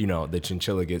you know, the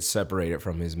chinchilla gets separated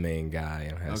from his main guy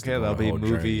and has to Okay, go that'll on a be whole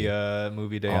movie journey.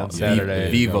 movie day Oh, on Saturday.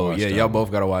 Vivo, watch yeah, that y'all one.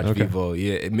 both gotta watch Okay. Vivo.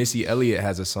 Yeah, Missy Elliott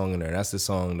has a song in there. That's the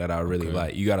song that I really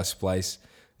like. You gotta splice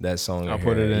that song. I'll in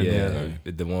put here. it in,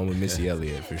 Yeah, the one with Missy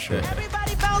Elliott for sure.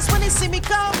 Everybody bounce when they see me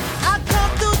come. I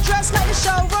come through dressed like a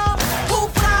showroom. Who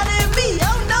fly than me?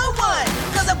 Oh, no one.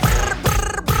 Cause I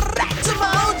back to my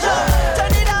own drum.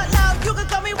 Turn it out loud, you can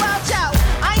call me Wild Child.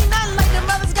 I ain't nothing like the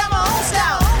brothers, got my own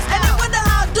style. And they wonder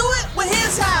how I do it, well,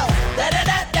 here's how.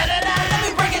 Da-da-da-da-da-da. Let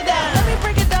me break it down. Let me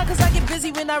break it down cause I get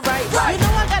busy when I write. You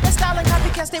know I got the style and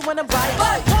copycats, they wanna bite.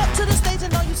 Walk to the stage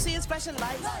and all you see is flashing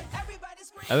lights. Everybody's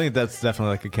screaming. I think that's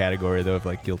definitely like a category though of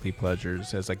like guilty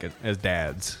pleasures as like as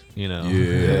dads, you know.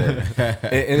 Yeah.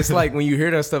 And it's like when you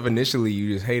hear that stuff initially,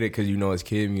 you just hate it because you know it's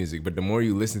kid music. But the more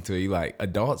you listen to it, you like,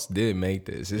 adults did make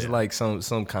this. It's like some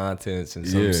contents and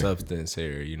some Yeah. substance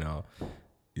here, you know.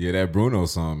 Yeah, that Bruno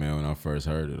song, man, when I first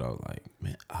heard it, I was like,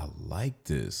 man, I like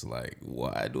this. Like,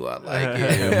 why do I like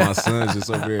it? And my son's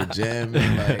just over here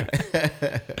jamming.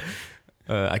 Like,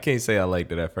 I can't say I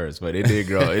liked it at first, but it did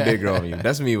grow. It did grow on me.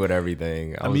 That's me with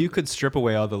everything. I mean, you could strip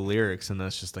away all the lyrics and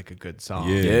that's just like a good song.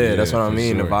 Yeah. yeah, that's what I for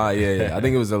mean. sure. The vibe, yeah. I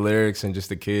think it was the lyrics and just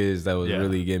the kids that was Yeah.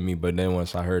 really getting me. But then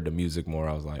once I heard the music more,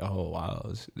 I was like, oh wow,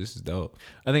 this is dope.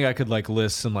 I think I could like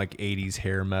list some like 80s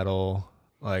hair metal,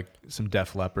 like some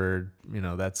Def Leppard, you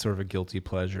know, that's sort of a guilty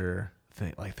pleasure.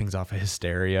 Like things off of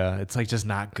Hysteria. It's like just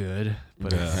not good,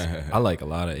 but I like a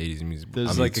lot of 80s music.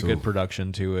 there's like a good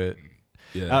production to it.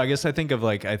 Yeah. I guess I think of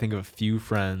a few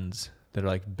friends that are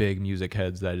like big music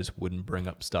heads that I just wouldn't bring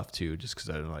up stuff to just because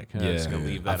I'm like, I'm just gonna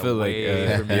leave I that feel like,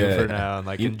 away from you yeah. for now and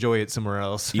like enjoy it somewhere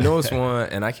else. You know what's one,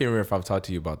 and I can't remember if I've talked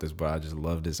to you about this, but I just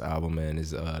love this album, man,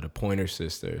 is the Pointer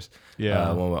Sisters.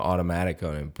 Yeah. One with Automatic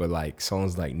on it. But like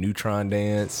songs like Neutron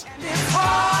Dance. It's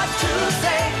hard to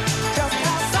say just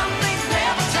how some things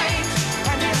never change,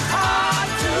 and it's hard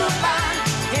to find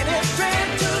any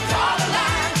strength to draw the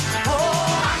line.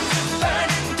 Oh, I'm just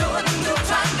burning, doing the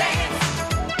Neutron dance.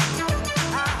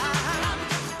 I'm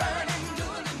just burning,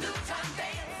 doing the Neutron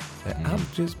dance. I'm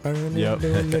just burning, Yep.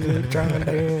 doing the Neutron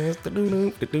Dance.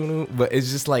 Da-doo-doo, da-doo-doo. But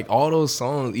it's just like all those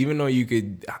songs, even though you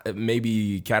could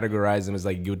maybe categorize them as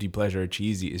like guilty pleasure or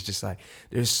cheesy, it's just like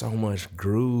there's so much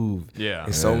groove. Yeah.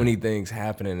 And so many things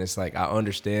happening. It's like I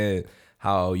understand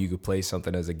how you could play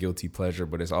something as a guilty pleasure,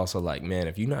 but it's also like, man,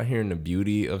 if you're not hearing the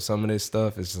beauty of some of this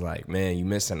stuff, it's just like, man, you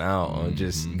missing out on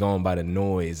just going by the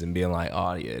noise and being like,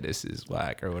 oh yeah, this is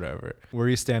whack or whatever. Where are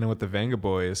you standing with the Venga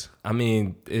Boys? I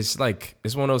mean, it's like,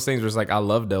 it's one of those things where it's like, I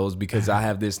love those because I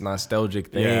have this nostalgic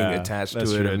thing Yeah, attached to that's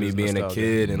it true. of It me is being nostalgic. a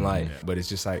kid and like, but it's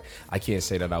just like, I can't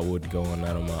say that I would go on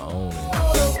that on my own.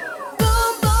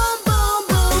 Boom, boom, boom,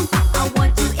 boom. I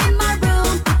want you in my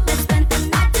room. Let's spend the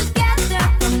night together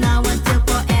from now until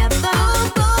forever.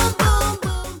 Boom, boom,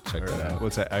 boom. Check that out.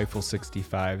 What's that Eiffel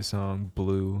 65 song,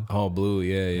 Blue? Oh, Blue,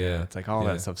 yeah. It's like all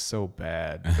Yeah. that stuff's so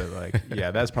bad. But like,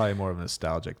 yeah, that's probably more of a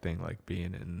nostalgic thing, like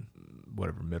being in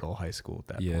whatever middle high school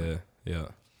at that point. Yeah.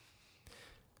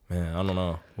 Man, I don't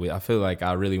know. I feel like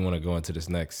I really want to go into this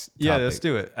next Yeah, topic. let's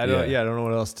do it. I don't know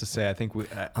what else to say. I think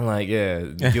I'm like,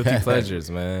 guilty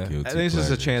pleasures, man. Guilty I think it's just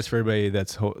a pleasures. chance for everybody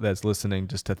that's listening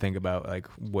just to think about like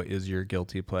what is your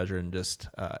guilty pleasure and just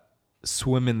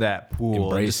swim in that pool and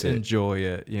Embrace just it. enjoy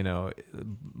it. You know,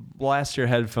 blast your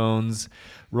headphones,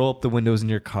 roll up the windows in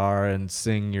your car, and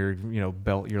sing your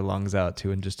belt your lungs out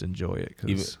to, and just enjoy it.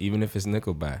 'Cause Even if it's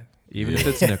Nickelback. even if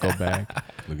it's Nickelback,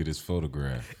 Look at this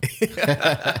photograph.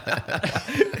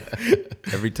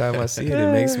 Every time I see it,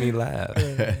 it makes me laugh.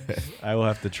 I will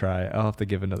have to try. I'll have to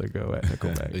give another go at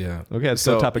Nickelback. Yeah. Okay.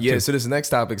 So topic two. So this next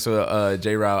topic. So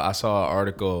J-Row, I saw an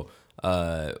article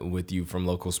with you from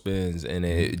Local Spins, and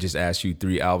it just asked you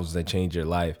 3 albums that changed your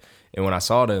life. And when I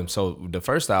saw them, so the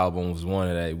first album was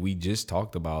one that we just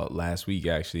talked about last week.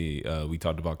 Actually, we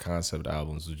talked about concept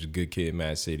albums, which is Good Kid,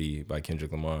 Mad City by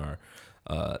Kendrick Lamar,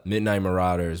 Midnight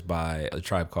Marauders by A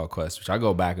Tribe Called Quest, which I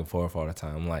go back and forth all the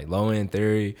time. Like Low End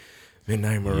Theory,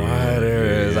 Midnight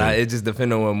Marauders. It just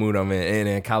depends on what mood I'm in. And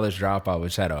then College Dropout,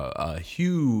 which had a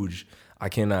huge, I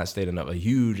cannot state enough, a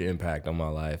huge impact on my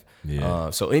life. Yeah.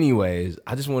 So anyways,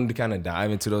 I just wanted to kind of dive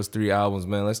into those 3 albums,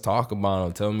 man. Let's talk about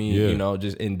them. Tell me,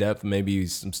 just in depth, maybe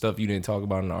some stuff you didn't talk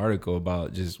about in the article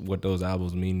about just what those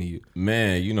albums mean to you.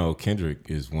 Man, Kendrick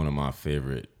is one of my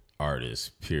favorite artists,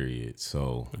 period.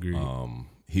 So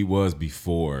he was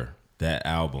before that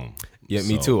album. Yeah,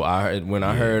 me So, too. I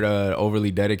heard Overly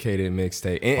Dedicated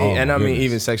mixtape, and, Oh, and my I mean goodness.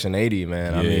 even Section 80,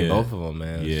 man. I mean Yeah. both of them,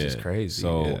 man. It's just crazy.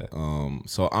 So, yeah.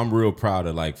 so I'm real proud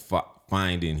of like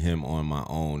finding him on my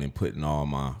own and putting all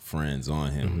my friends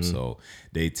on him. So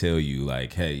they tell you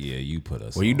like, hey, yeah, you put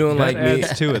us. Were you on. doing that like me?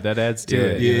 adds to it. That adds to Yeah,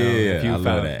 it. you know, yeah, if you I love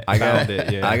found, that. I found got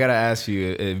it. Yeah. I gotta ask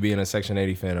you, being a Section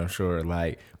 80 fan, I'm sure.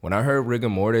 Like when I heard Rigor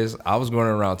Mortis, I was going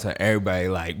around telling everybody,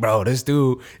 like, bro, this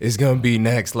dude is gonna be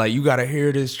next. Like you gotta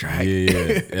hear this track.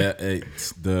 Yeah.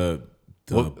 It's the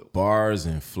bars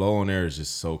and flow on there is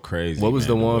just so crazy. What was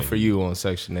man, the one way for he- you on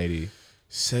Section 80?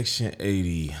 Section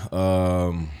 80.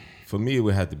 For me, it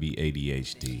would have to be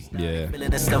ADHD. Yeah. Feeling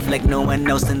the stuff like no one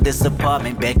else in this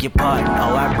apartment. Beg your pardon.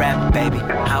 Oh, I rap, baby.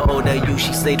 How old are you?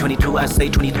 She say 22. I say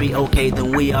 23. Okay,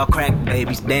 then we all crack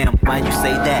babies. Damn, why you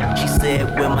say that? She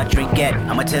said, where my drink at?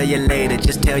 I'ma tell you later.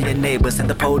 Just tell your neighbors and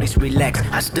the police relax.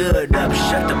 I stood up,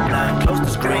 shut the blind, closed the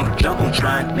screen,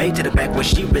 Jumbotron, made to the back where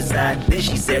she reside. Then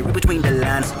she said, read between the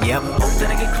lines. Yep, hope that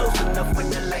I get close enough when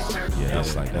the lights turn. Yeah,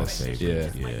 that's like my favorite. yeah.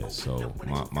 Yeah. So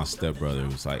my stepbrother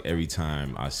was like, every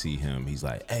time I see him, he's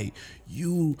like, hey,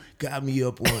 you got me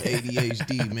up on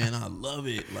ADHD, man. I love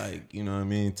it. Like, you know what I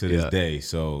mean? To this Yeah. day.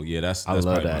 So yeah, that's I love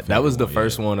probably my that. That was the favorite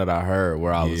first one that I heard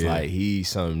where I was Yeah. like, he's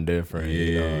something different.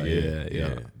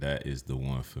 Yeah. That is the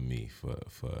one for me for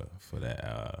that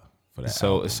for that.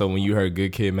 So when you heard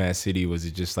Good Kid, Mad City, was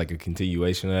it just like a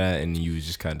continuation of that, and you was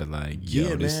just kind of like, yo,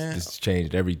 Yeah, this man. this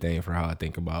changed everything for how I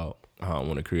think about how I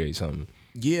want to create something.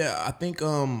 Yeah, I think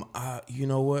you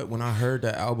know what? When I heard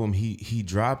that album, he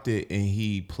dropped it and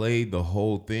he played the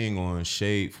whole thing on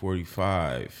Shade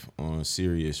 45 on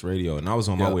Sirius Radio, and I was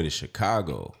on my Yep. way to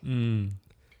Chicago.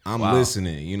 I'm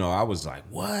listening. You know, I was like,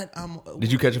 "What?"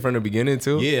 Did you catch it from the beginning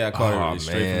too? Yeah, I caught Oh, it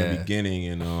straight from man. the beginning,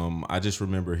 and I just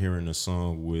remember hearing a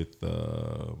song with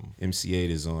MC8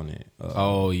 is on it.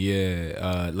 Oh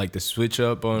yeah, like the switch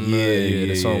up on Yeah,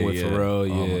 the song with yeah.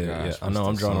 Pharrell. Oh, my Yeah, gosh, I know. what's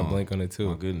I'm the drawing a song? blank on it too.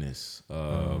 My goodness,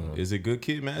 is it Good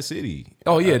Kid, Mad City?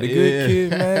 Oh yeah, the Good Kid,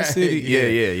 Mad City.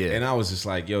 Yeah. And I was just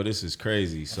like, yo, this is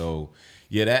crazy. So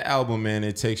yeah, that album, man,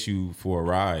 it takes you for a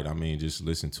ride. I mean, just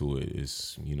listen to it.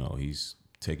 It's, he's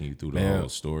taking you through the Man, whole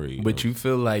story. But you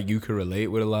feel like you could relate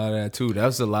with a lot of that too. That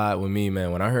was a lot with me,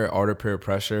 man. When I heard Art of Peer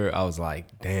Pressure, I was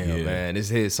like, damn, man, this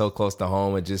hit so close to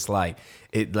home. And just like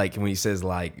it, like when he says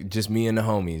like just me and the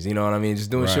homies, you know what I mean?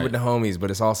 Just doing shit with the homies.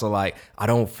 But it's also like I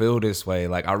don't feel this way.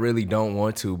 Like I really don't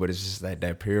want to, but it's just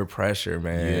that peer pressure,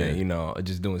 man. You know,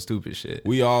 just doing stupid shit.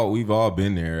 We've all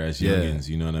been there as youngins,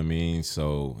 you know what I mean?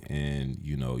 So, and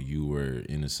you know, you were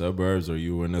in the suburbs or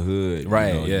you were in the hood,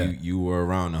 right? You know, you were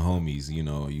around the homies, you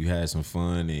know, you had some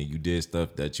fun and you did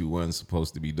stuff that you wasn't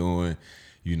supposed to be doing,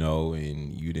 you know,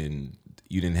 and you didn't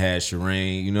have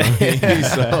Shireen, you know what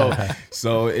I mean?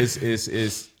 So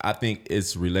it's I think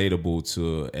it's relatable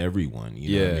to everyone,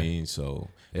 you know what I mean? So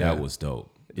that was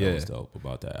dope. That was dope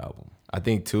about that album. I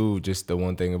think too, just the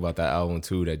one thing about that album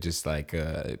too that just like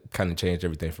kind of changed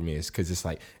everything for me is because it's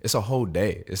like it's a whole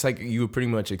day. It's like you would pretty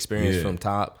much experience from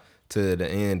top to the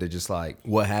end of just like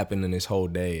what happened in this whole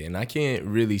day. And I can't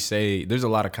really say there's a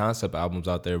lot of concept albums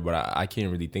out there, but I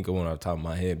can't really think of one off the top of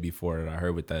my head before that I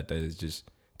heard with that is just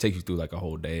take you through like a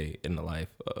whole day in the life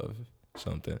of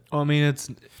something. Well, I mean, it's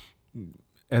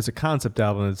as a concept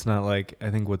album, it's not like, I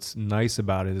think what's nice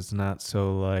about it is not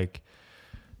so like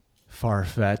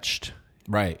far-fetched.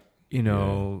 Right. You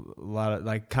know, a lot of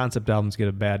like concept albums get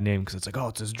a bad name because it's like, oh,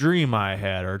 it's this dream I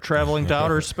had, or traveling to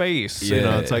outer space. You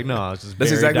know, it's like, no, it's just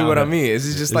that's exactly what I mean. It's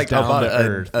just it's like about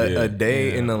a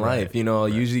day in the right. life. You know,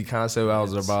 usually concept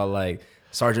albums are about like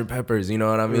Sgt. Pepper's, you know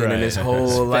what I mean? Right. And this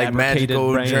whole like Fabricated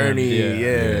magical brand. journey,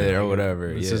 or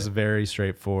whatever. This is very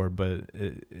straightforward, but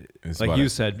It's like about you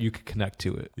said, you could connect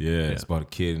to it. It's about a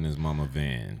kid in his mama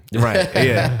van. Right,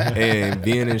 and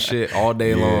being in shit all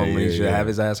day long when he should have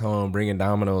his ass home, bringing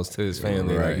Domino's to his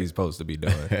family like he's supposed to be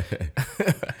doing.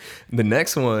 The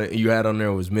next one you had on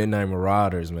there was Midnight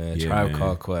Marauders, man. Tribe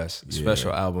Called Quest,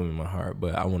 special album in my heart,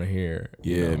 but I want to hear.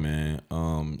 Man.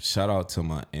 Shout out to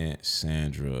my aunt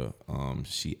Sandra.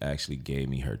 She actually gave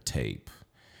me her tape,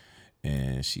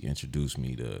 and she introduced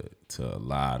me to a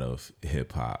lot of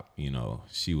hip hop. You know,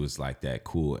 she was like that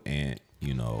cool aunt,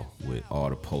 you know, with all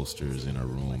the posters in her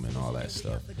room and all that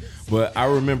stuff. But I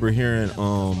remember hearing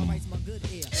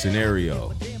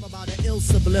Scenario. Ill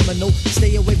subliminal,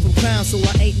 stay away from crime, so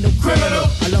I ain't no criminal.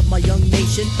 I love my young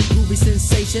nation, groovy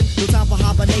sensation, no time for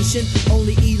hibernation,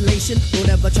 only elation. Don't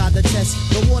ever try to test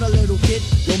the water, little kid.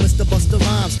 Yo, Mr. Busta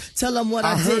Rhymes, tell them what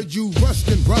I did. heard you rushed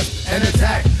and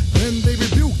attacked. Then they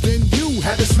rebuked, then you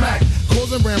had to smack,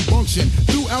 causing rambunction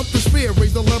throughout the sphere.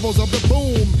 Raise the levels of the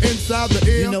boom inside the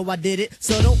ear. You know I did it,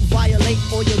 so don't violate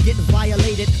or you'll get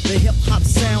violated. The hip hop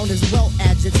sound is well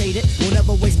agitated. We'll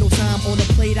never waste no time on a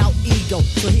played out ego.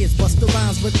 So here's Busta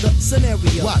Rhymes with the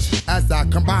scenario. Watch as I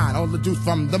combine all the juice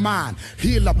from the mind.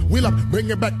 Heal up, wheel up, bring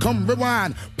it back, come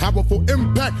rewind. Powerful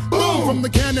impact, boom from the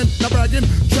cannon. Not bragging,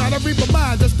 try to read my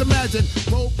mind, just imagine.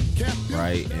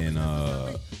 Right, and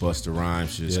Busta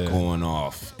Rhymes just going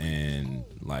off, and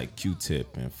like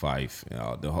Q-Tip and Phife, you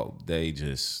know, the whole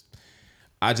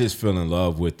I just fell in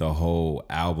love with the whole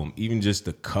album. Even just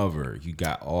the cover, you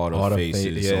got all the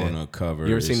faces on the cover.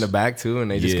 You ever seen the back too, and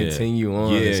they just continue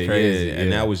on. It's crazy,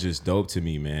 and that was just dope to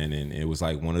me, man. And it was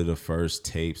like one of the first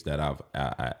tapes that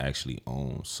I actually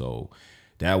owned. So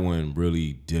that one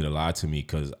really did a lot to me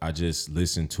because I just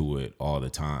listened to it all the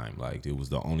time. Like it was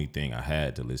the only thing I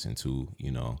had to listen to,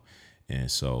 you know. And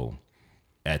so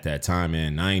at that time,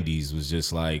 man, 90s was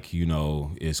just like, you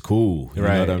know, it's cool. You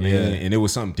know what I mean? And it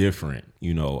was something different,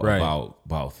 you know,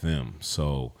 about them.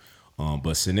 So,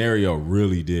 but Scenario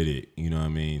really did it, you know what I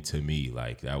mean, to me.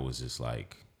 Like that was just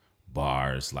like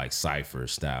bars, like Cypher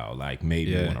style, like made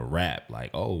me want to rap.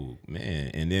 Like, oh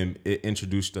man. And then it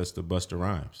introduced us to Busta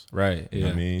Rhymes. Right. You know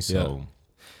what I mean? So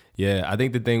yeah, I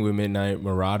think the thing with Midnight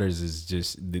Marauders is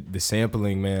just the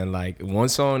sampling, man. Like one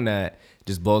song that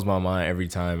just blows my mind every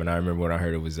time, and I remember when I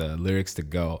heard it was Lyrics to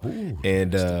Go. Ooh,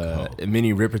 and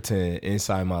Minnie Riperton,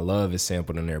 Inside My Love, is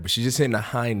sampled in there, but she's just hitting a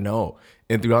high note.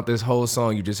 And throughout this whole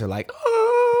song, you just hear like,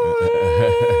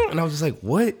 oh, and I was just like,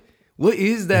 what? What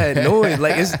is that noise?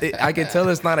 Like, I can tell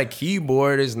it's not a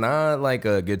keyboard. It's not like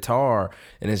a guitar.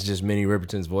 And it's just Minnie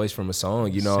Riperton's voice from a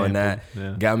song, you know, Sample, and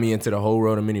that got me into the whole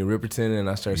world of Minnie Riperton. And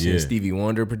I started seeing Stevie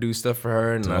Wonder produce stuff for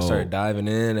her. And I started diving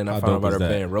in, and I found out about her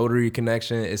band Rotary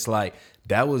Connection. It's like,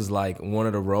 that was like one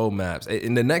of the roadmaps.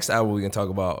 And the next album we can talk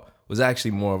about was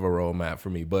actually more of a roadmap for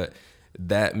me. But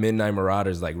that Midnight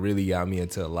Marauders like really got me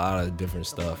into a lot of different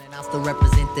stuff. And I still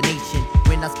represent the nation.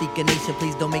 When I speak a nation,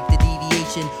 please don't make the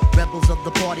deviation. Rebels of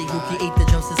the party who create the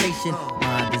drum sensation.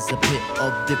 Mind is a pit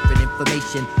of different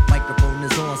information. Microphone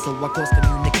is on, so I cross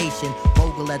communication.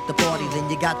 Bogle at the party, then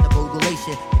you got the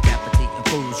bogulation. Decapitating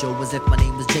full show as if my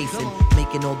name was Jason.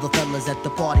 Making all the fellas at the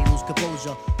party lose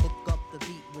composure. Hook up the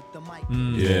beat with the mic.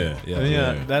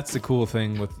 Yeah, that's the cool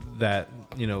thing with that,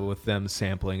 you know, with them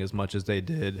sampling as much as they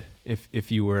did.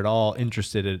 If you were at all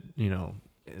interested in, you know,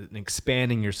 in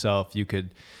expanding yourself, you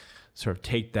could sort of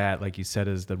take that, like you said,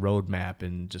 as the roadmap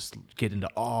and just get into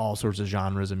all sorts of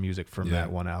genres of music from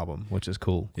that one album, which is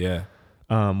cool. Yeah.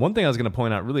 One thing I was going to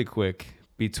point out really quick,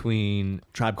 between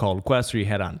Tribe Called Quest, where you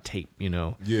had on tape, you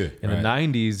know. Yeah. In the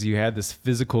 90s, you had this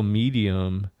physical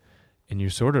medium, and you're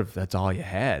sort of, that's all you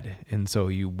had. And so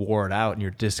you wore it out in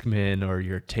your Discman or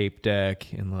your tape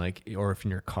deck, and like, or if in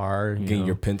your car. Getting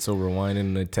your pencil,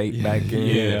 rewinding the tape back in.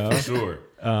 Yeah, for sure.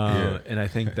 And I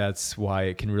think that's why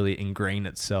it can really ingrain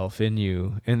itself in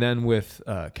you. And then with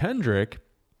Kendrick,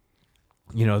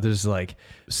 you know, there's like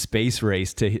space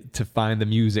race to find the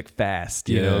music fast,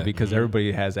 you know, because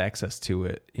everybody has access to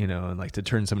it, you know, and like to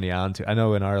turn somebody on to. I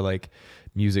know in our like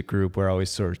music group, we're always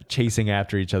sort of chasing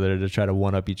after each other to try to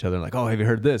one up each other. Like, oh, have you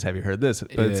heard this? Have you heard this?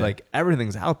 But it's like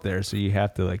everything's out there, so you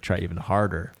have to like try even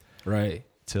harder, right?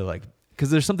 To like,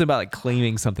 because there's something about like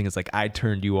claiming something. It's like, I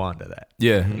turned you on to that.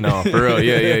 Yeah, no, for real.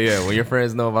 Yeah. When your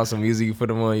friends know about some music, you put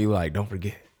them on, you like, don't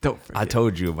forget. I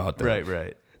told you about that.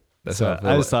 Right. That's so how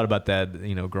I just thought about that,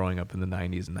 you know, growing up in the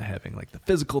 90s and having like the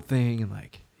physical thing and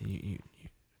like you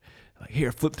like,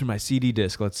 here, flip through my CD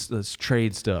disc. Let's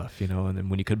trade stuff, you know. And then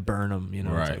when you could burn them, you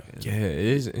know. Right. It's like, yeah, it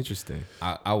is interesting.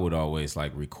 I would always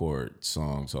like record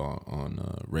songs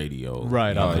on radio. Right.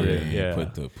 You know Off what I the mean? yeah.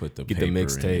 Put the Get the paper in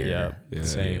mixtape. there.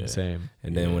 Yeah. Same.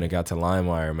 And then when it got to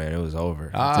LimeWire, man, it was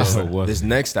over. It This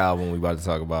next album we about to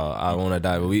talk about, I Want to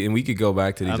Die, but we could go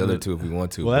back to these other two if we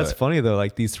want to. Well, that's funny though.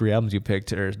 Like these three albums you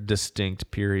picked are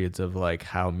distinct periods of like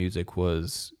how music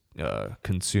was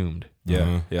consumed.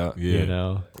 Yeah. You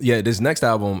know? Yeah, this next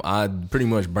album, I pretty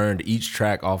much burned each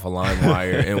track off of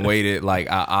LimeWire and waited like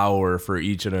an hour for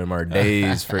each of them, or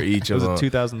days for each of them. Was it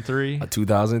 2003?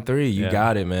 2003. You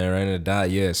got it, man. Right in the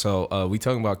dot. Yeah. So we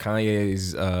talking about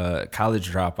Kanye's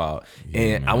College Dropout.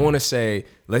 And I want to say,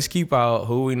 let's keep out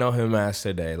who we know him as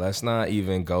today. Let's not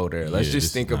even go there. Let's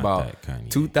just think about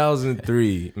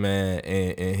 2003, man,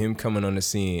 and him coming on the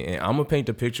scene. And I'm going to paint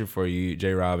the picture for you,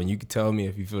 J-Rob, and you can tell me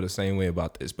if you feel the same way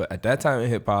about this. But at that time in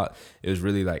hip-hop, it was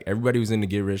really like everybody was into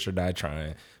Get Rich or Die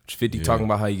Trying. 50 talking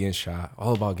about how you getting shot,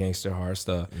 all about gangster hard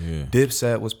stuff.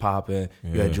 Dipset was popping.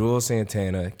 You had Juelz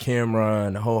Santana,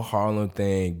 Cameron, the whole Harlem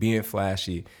thing, being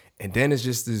flashy. And then it's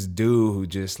just this dude who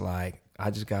just like, I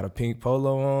just got a pink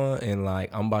polo on and like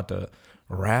I'm about to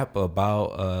rap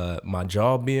about my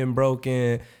jaw being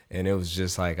broken. And it was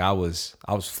just like I was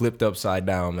flipped upside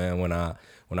down, man, when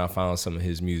I found some of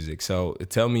his music. So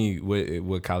tell me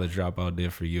what College Dropout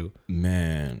did for you.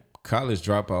 Man, College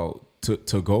Dropout,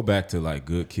 to go back to like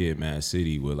Good Kid, Mad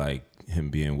City, with like him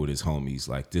being with his homies,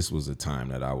 like this was a time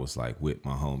that I was like with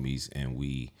my homies, and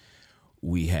we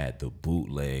had the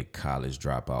bootleg College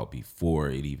Dropout before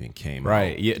it even came out.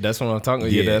 Right, yeah, that's what I'm talking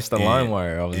about. Yeah, that's the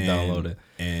LimeWire I was downloading.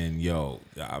 And yo,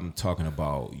 I'm talking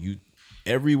about you.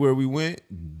 Everywhere we went,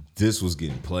 this was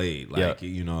getting played, like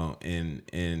you know, and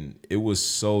it was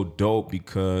so dope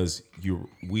because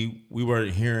we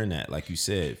weren't hearing that, like you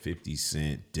said, 50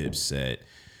 Cent, Dipset,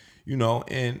 you know,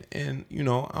 and you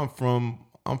know, I'm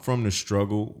from the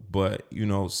struggle, but you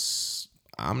know,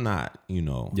 I'm not, you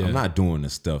know, I'm not doing the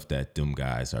stuff that them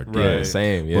guys are doing. Right,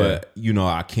 same, yeah. But, you know,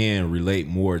 I can relate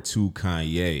more to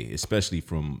Kanye, especially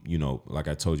from, you know, like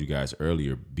I told you guys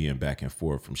earlier, being back and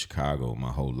forth from Chicago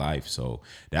my whole life. So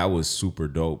that was super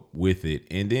dope with it.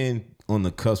 And then on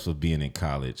the cusp of being in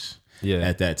college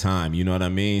at that time, you know what I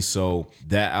mean? So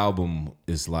that album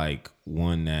is like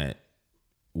one that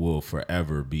will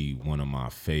forever be one of my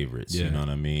favorites. You know what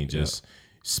I mean? Just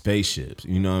spaceships,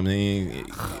 you know what I mean?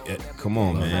 Come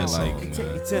on, man. Like, take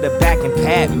me to the back and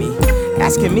pat me,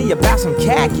 asking me about some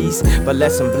khakis, but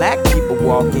let some black people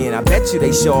walk in. I bet you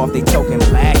they show off they token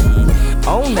blackie.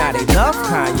 Oh, now they love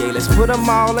Kanye. Let's put them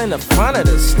all in the front of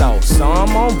the stove. So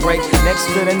I'm on break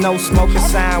next to the no smoking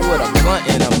sign with a blunt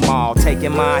in them all.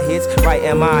 Taking my hits,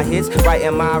 writing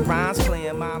my rhymes,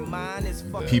 playing my mind.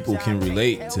 People can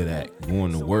relate to that,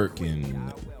 going to work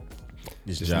and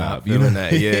this just job, you know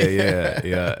that.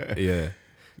 Yeah.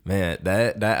 Man,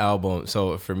 that album.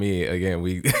 So for me, again,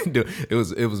 it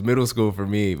was middle school for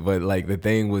me, but like the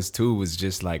thing was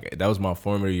just like that was my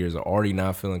formative years. Already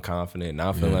not feeling confident,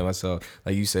 not feeling like myself.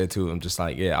 Like you said too, I'm just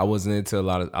like I wasn't into a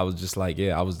lot of. I was just like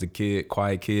I was the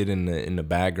quiet kid in the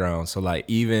background. So like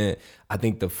even I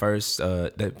think the first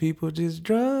that people just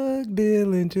drug drug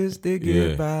dealing just to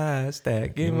get by,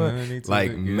 stacking money.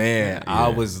 Like, man, I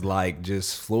was like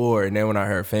just floored. And then when I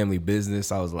heard Family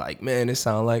Business, I was like, man, it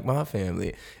sounds like my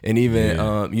family. And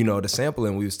even, you know, the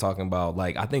sampling we was talking about,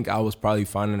 like, I think I was probably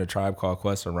finding a Tribe Called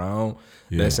Quest around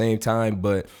that same time,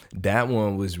 but that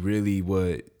one was really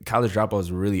what College Dropouts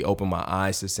really opened my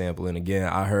eyes to sampling. Again,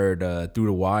 I heard Through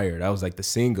the Wire. That was like the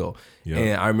single.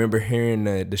 And I remember hearing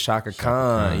the Shaka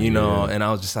Khan, you know, and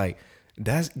I was just like,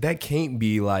 that can't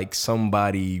be like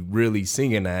somebody really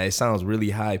singing that. It sounds really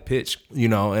high pitched, you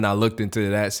know, and I looked into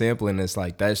that sampling. It's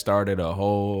like that started a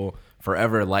whole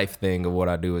forever life thing of what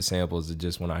I do with samples. Is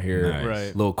just when I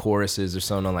hear little choruses or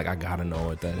something, I'm like, I gotta know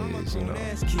what that is, you know.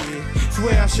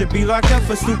 Swear I should be locked up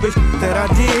for stupid that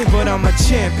I did, but I'm a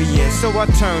champion. So I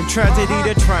turn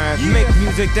tragedy to triumph. Make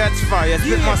music that's fire.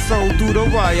 Spit my soul through the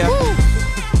wire.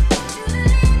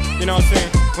 You know what I'm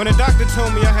saying? When the doctor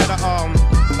told me I had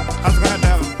I was gonna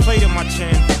have a plate in my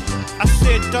chin, I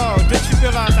said, dog, did you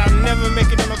realize I'll never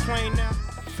make it on a plane now?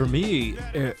 For me,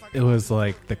 it was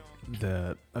like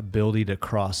the ability to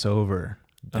cross over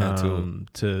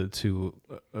to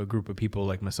a group of people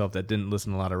like myself that didn't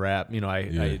listen to a lot of rap. You know,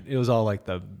 it was all like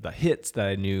the hits that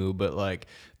I knew, but like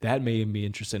that made me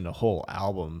interested in the whole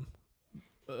album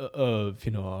of,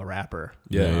 you know, a rapper.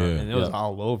 And it was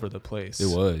all over the place.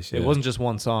 It was. It wasn't just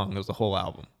one song, it was the whole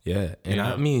album. And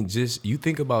I mean, just you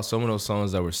think about some of those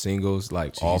songs that were singles,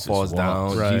 like Jesus All Falls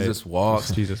Walks. Down, Jesus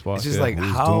Walks. Jesus Walks. It's just like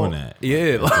how doing that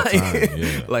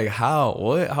like like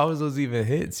how is those even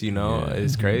hits, you know?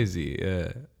 It's crazy.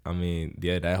 I mean,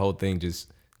 that whole thing just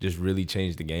really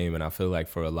changed the game. And I feel like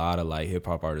for a lot of like hip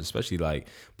hop artists, especially like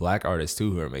black artists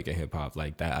too who are making hip hop,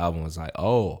 like that album was like,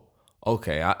 oh,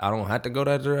 okay, I don't have to go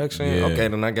that direction. Okay,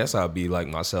 then I guess I'll be like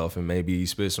myself and maybe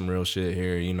spit some real shit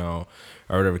here, you know,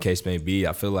 or whatever the case may be.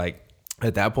 I feel like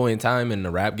at that point in time in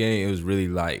the rap game, it was really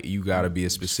like you gotta be a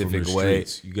specific way.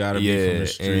 Streets. You gotta be from the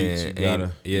streets. You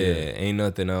gotta, ain't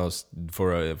nothing else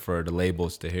for the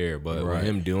labels to hear. But with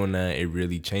him doing that, it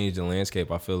really changed the landscape.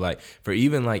 I feel like for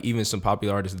even some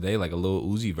popular artists today, like a Lil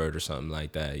Uzi Vert or something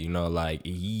like that, you know, like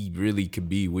he really could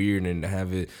be weird and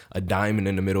have a diamond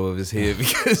in the middle of his head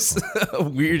because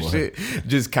of weird shit.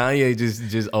 Just Kanye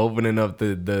just opening up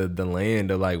the land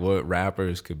of like what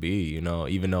rappers could be, you know,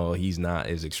 even though he's not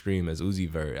as extreme as Uzi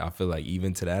Vert. I feel like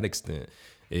even to that extent,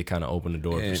 it kind of opened the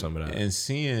door for some of that. And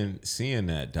seeing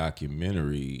that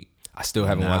documentary, I still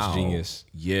haven't watched Genius.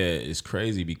 Yeah, it's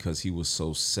crazy because he was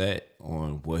so set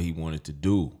on what he wanted to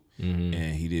do, and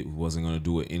he wasn't going to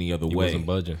do it any other way. He wasn't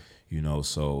budging. You know,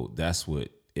 so that's what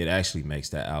it actually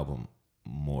makes that album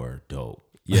more dope.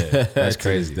 Yeah, that's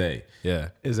crazy. Day.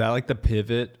 Yeah, is that like the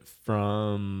pivot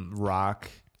from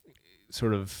rock,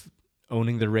 sort of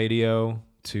owning the radio,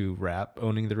 to rap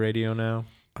owning the radio now?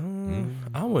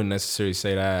 I wouldn't necessarily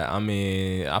say that. I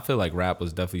mean, I feel like rap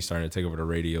was definitely starting to take over the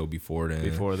radio before then.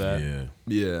 Before that, yeah.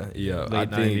 Late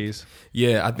 90s.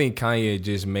 Yeah, I think Kanye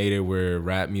just made it where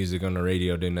rap music on the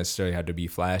radio didn't necessarily have to be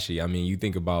flashy. I mean, you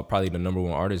think about probably the number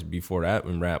one artist before that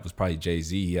in rap was probably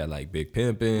Jay-Z. He had like Big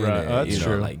Pimpin', right? And, That's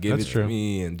true. Like Give It To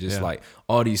Me, and just like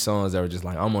all these songs that were just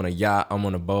like I'm on a yacht, I'm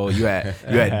on a boat. You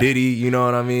had Diddy, you know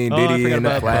what I mean? Diddy and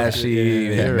the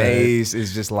flashy, and Mace.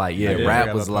 It's just like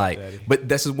rap was like, but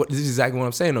this is exactly what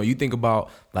I'm saying though. You think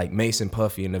about like Mace and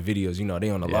Puffy in the videos, you know, they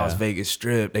on the Las Vegas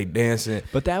Strip, they dancing.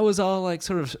 But that was all like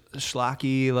sort of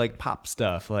schlocky, like pop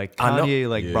stuff. Like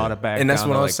Kanye brought it back, and that's down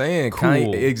what to, I like, was saying. cool.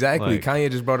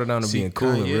 Kanye just brought it down to being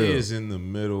cool Kanye and real. is in the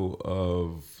middle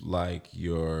of like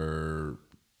your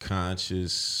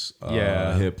conscious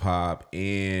hip hop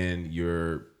and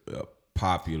your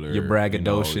popular, your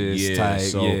braggadocious type,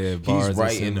 so bars he's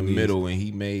right in the assemblies. middle, and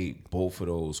he made both of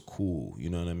those cool. You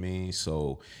know what I mean?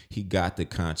 So he got the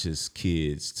conscious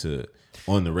kids to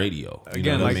on the radio. You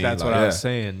Again, know like what I mean? that's what I was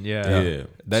saying. Yeah.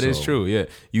 That is true. Yeah,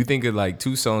 you think of like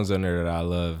two songs on there that I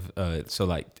love. So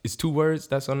like it's 2 words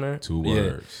that's on there. 2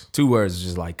 words. 2 words is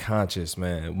just like conscious,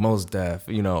 man. Most Def,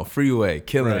 you know, Freeway,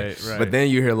 killing it. Right. But then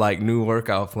you hear like New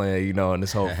Workout playing, you know, and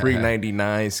this whole Free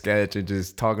 99 sketch and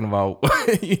just talking about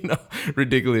you know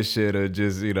ridiculous shit or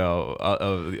just you know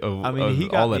I mean, he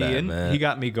got all me of that, in. man. He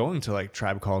got me going to like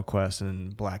Tribe Called Quest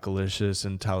and Black Alicious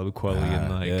and Talib Kweli and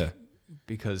like.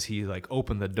 Because he like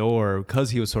opened the door because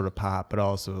he was sort of pop, but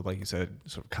also like you said,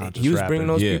 sort of conscious. He was rapping. bringing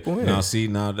those people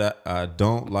in. Now that I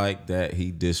don't like that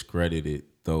he discredited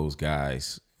those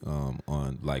guys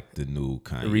on like the new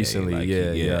Kanye recently.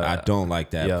 Like, I don't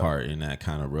like that part, and that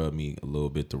kind of rubbed me a little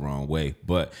bit the wrong way.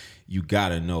 But you got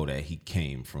to know that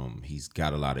he's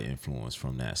got a lot of influence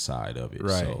from that side of it.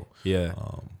 Right. So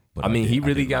But I mean, he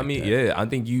really didn't got like me. that. Yeah, I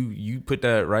think you put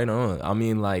that right on. I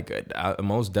mean, like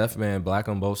Most Def Man, Black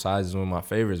on Both Sides is one of my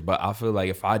favorites. But I feel like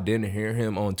if I didn't hear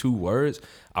him on 2 Words,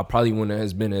 I probably wouldn't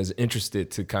have been as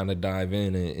interested to kind of dive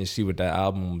in and see what that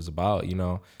album was about. You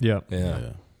know? Yeah.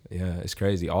 Yeah, it's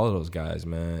crazy. All of those guys,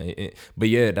 man. But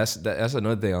yeah, that's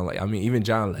another thing. I'm like, I mean, even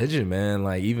John Legend, man.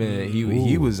 Like even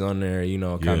he was on there. You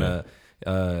know, kind of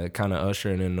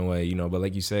ushering in the way. You know, but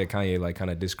like you said, Kanye like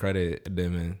kind of discredited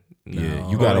them and. Yeah,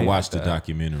 you gotta watch the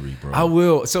documentary, bro. I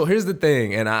will. So here's the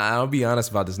thing, and I'll be honest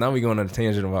about this. Now we going on a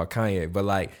tangent about Kanye, but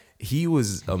like he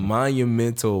was a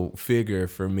monumental figure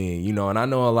for me, you know. And I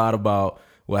know a lot about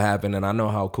what happened, and I know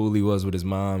how cool he was with his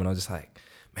mom, and I was just like,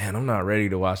 man, I'm not ready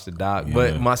to watch the doc. Yeah.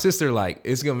 But my sister, like,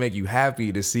 it's gonna make you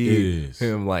happy to see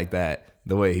him like that,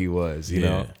 the way he was, you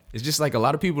know. It's just like a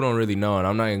lot of people don't really know, and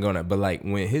I'm not even gonna. But like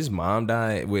when his mom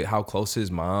died, with how close his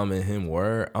mom and him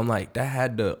were, I'm like that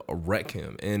had to wreck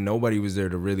him, and nobody was there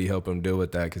to really help him deal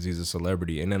with that because he's a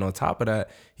celebrity. And then on top of that,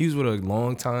 he was with a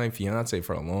longtime fiance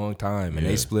for a long time, and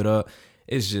they split up.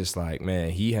 It's just like,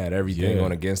 man, he had everything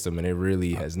going against him, and it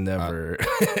really has never.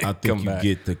 I think you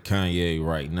get the Kanye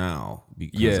right now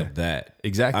because of that.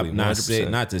 Exactly. I'm not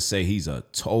to say he's a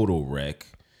total wreck.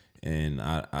 And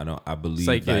I believe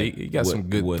it's like you got some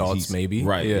good thoughts, maybe,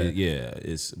 right?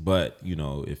 It's but you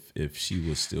know if she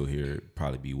was still here, it'd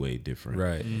probably be way different,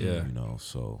 right? Yeah, you know.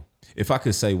 So if I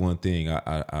could say one thing,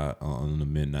 I on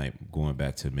the going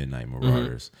back to Midnight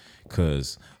Marauders,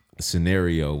 because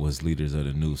Scenario was Leaders of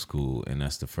the New School, and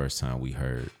that's the first time we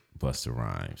heard Busta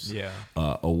Rhymes. Yeah,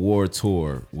 Award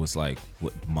Tour was like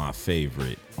my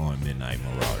favorite on Midnight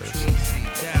Marauders.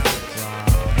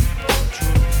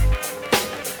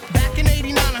 Back in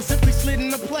 '89, I simply slid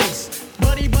into place.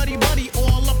 Buddy,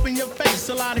 all up in your face.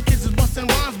 A lot of kids was busting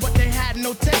rhymes, but they had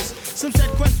no taste. Some said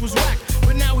Quest was whack,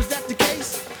 but now is that the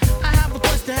case? I have a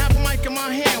quest to have a mic in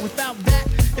my hand. Without that,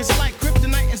 it's like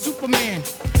Kryptonite and Superman.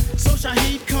 So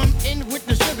Shaheed come in with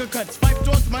the sugar cuts. Fife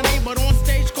towards my name, but on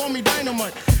stage call me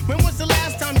Dynamite. When was the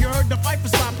last time you heard the fight for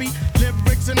sloppy?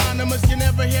 Lyrics anonymous, you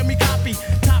never hear me copy.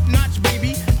 Top notch,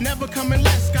 baby, never coming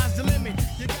less. Sky's the limit.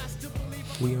 You got to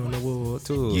believe. We on the world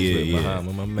too. Yeah.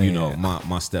 With my man. You know,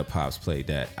 my step pops played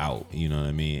that out. You know what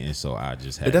I mean? And so I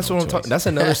just had. But that's no what I'm choice. talking. That's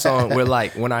another song where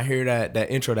like when I hear that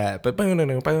intro, like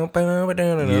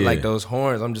those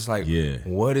horns, I'm just like,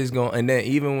 what is going? And then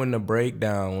even when the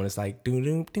breakdown, when it's like do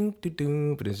do do do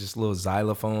do, but it's just little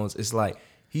xylophones. It's like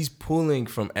he's pulling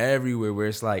from everywhere. Where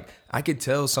it's like I could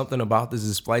tell something about this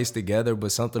is spliced together,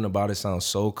 but something about it sounds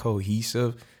so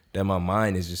cohesive that my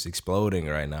mind is just exploding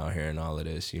right now hearing all of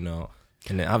this. You know.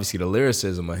 And then obviously the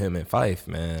lyricism of him and Fife,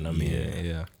 man. I mean,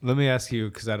 yeah. Let me ask you,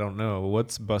 because I don't know,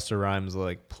 what's Busta Rhymes'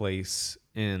 like place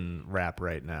in rap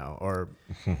right now? Or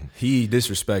he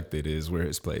disrespected is where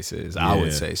his place is. I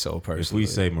would say so personally. If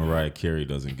we say Mariah Carey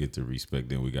doesn't get the respect,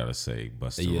 then we gotta say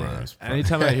Busta Rhymes.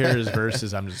 Anytime I hear his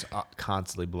verses, I'm just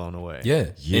constantly blown away.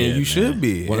 Yeah, and you should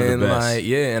be. One of the best. Like,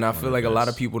 and I feel like a lot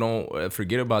of people don't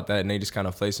forget about that, and they just kind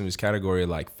of place him in this category of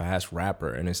like fast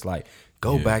rapper, and it's like.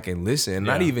 Go back and listen. And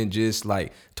not even just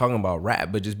like talking about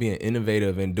rap, but just being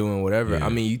innovative and doing whatever. I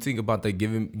mean, you think about the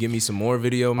Give Me Some More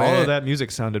video, man. All of that music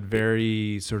sounded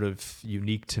very sort of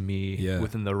unique to me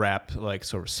within the rap like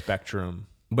sort of spectrum.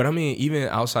 But I mean, even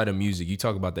outside of music, you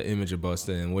talk about the image of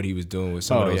Busta and what he was doing with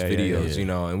some of those videos, you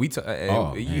know. And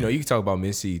you know, you can talk about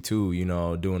Missy too, you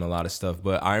know, doing a lot of stuff.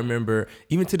 But I remember,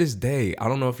 even to this day, I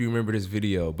don't know if you remember this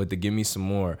video, but the Give Me Some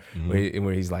More,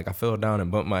 where he's like, I fell down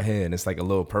and bumped my head, and it's like a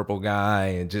little purple guy,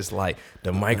 and just like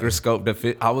the microscope,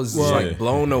 I was like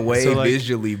blown away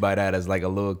visually by that as like a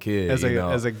little kid.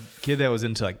 As a kid that was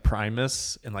into like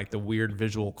Primus and like the weird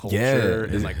visual culture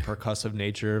and like percussive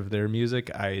nature of their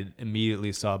music, I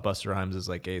immediately saw Busta Rhymes as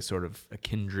like a sort of a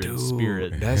kindred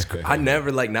spirit. That's great. I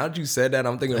never like now that you said that,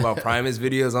 I'm thinking about Primus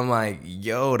videos. I'm like,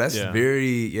 yo, that's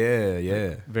very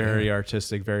very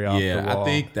artistic, very off the wall. I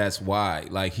think that's why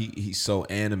like he's so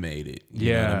animated.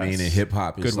 You know what I mean? And hip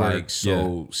hop is like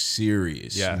so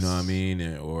serious. You know what I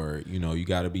mean? Or you know, you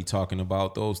got to be talking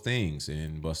about those things.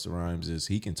 And Busta Rhymes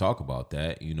he can talk about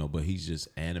that, you know, but he's just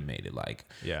animated. Like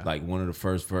one of the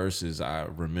first verses I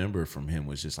remember from him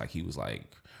was just like he was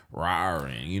like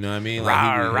roaring, you know what I mean?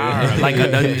 Like a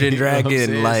dungeon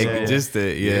dragon, like just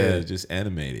just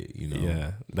animated, you know.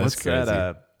 Yeah, that's What's crazy.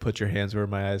 that? Put your hands where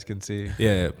my eyes can see.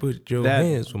 Yeah, put your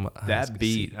hands where my eyes That can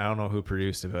beat, see. I don't know who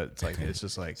produced it, but it's like it's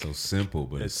just like so simple,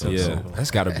 but it's so Yeah, simple.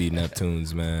 that's got to be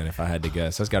Neptunes, man. If I had to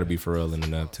guess, that's got to be Pharrell and the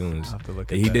Neptunes. I'll have to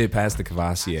look at He that. did pass the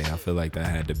Cavassier. I feel like that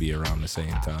had to be around the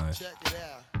same time.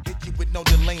 Hit you with no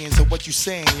delaying, so what you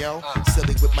saying, yo?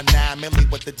 Silly with my 9 milli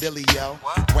with the dilly, yo.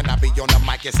 When I be on the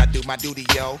mic, yes, I do my duty,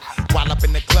 yo. While up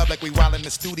in the club like we while in the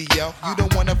studio. You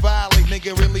don't wanna violate,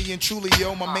 nigga, really and truly,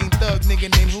 yo. My main thug, nigga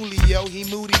named Julio, he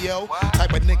moody, yo.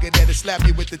 Type of nigga that'll slap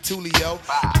you with the tulio.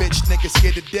 Bitch, nigga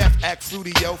scared to death, act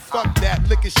fruity, yo. Fuck that,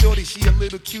 look at shorty, she a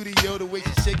little cutie, yo. The way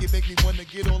she shake it make me wanna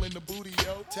get all in the booty,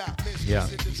 yo. Top miss, Yeah.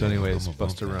 So anyways,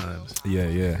 Busta Rhymes.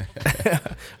 Yeah.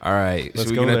 All right. Let's Should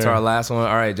we go get into there. our last one?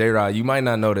 All right, J-Rod, you might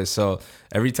not know this. So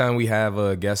every time we have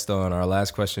a guest on, our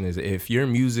last question is, if your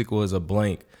music was a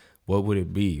blank, what would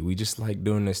it be? We just like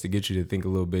doing this to get you to think a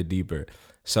little bit deeper.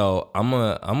 So I'm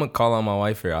gonna call on my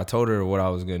wife here. I told her what I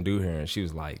was gonna do here, and she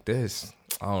was like, "This,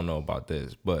 I don't know about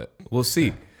this, but we'll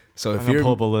see." So if I'm gonna you're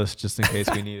pull up a list just in case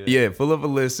we need it. yeah, pull up a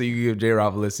list so you can give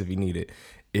J-Rob a list if you need it.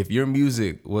 If your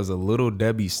music was a Little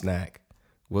Debbie snack,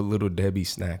 what Little Debbie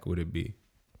snack would it be?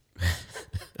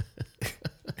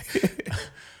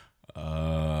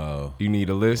 You need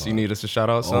a list? You need us to shout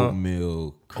out some?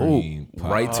 Oatmeal cream pie.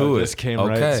 Right to it. Just came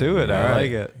right to it. I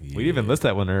like it. Yeah. We didn't even list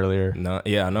that one earlier. No,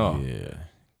 yeah, I know. Yeah,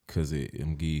 because it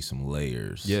give you some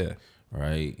layers. Yeah.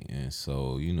 Right? And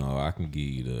so, you know, I can give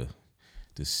you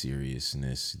the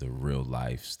seriousness, the real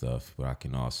life stuff, but I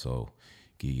can also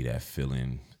give you that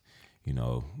feeling, you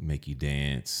know, make you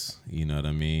dance, you know what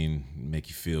I mean? Make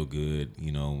you feel good,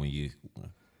 you know, when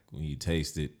you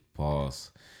taste it, pause.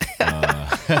 But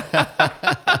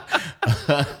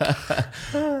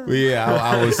yeah,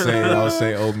 I would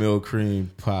say oatmeal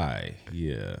cream pie.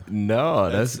 Yeah. No,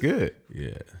 that's good.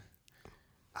 Yeah.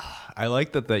 I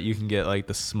like that you can get like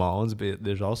the small ones, but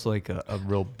there's also like a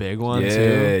real big one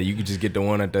Yeah, too. you could just get the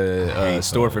one at the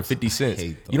store for 50 cents.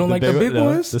 You don't The like the big no,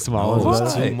 ones? The small Oh, ones.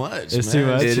 it's Right. too much. It's man.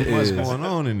 too much. It's too much is. going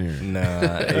on in there. Nah,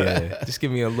 yeah. Just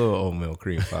give me a little oatmeal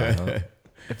cream pie, huh?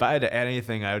 If I had to add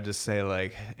anything, I would just say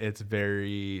like it's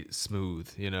very smooth.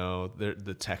 You know,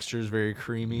 the texture is very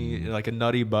creamy, like a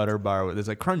nutty butter bar. It's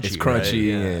like crunchy. It's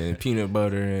crunchy right? and peanut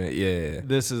butter and yeah.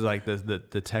 This is like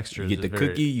the texture. You get the is very-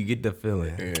 cookie, you get the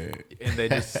filling. and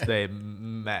they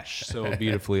mesh so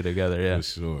beautifully together. Yeah, For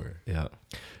sure. Yeah.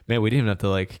 man, we didn't even have to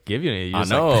like give you any. You I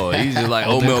just, know. Like, He's just like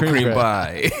oatmeal cream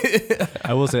pie.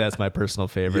 I will say that's my personal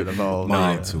favorite of all.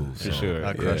 Mine too, for so, sure.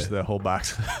 I crushed the whole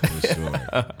box. For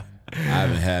sure. I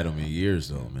haven't had them in years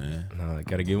though, man. No, I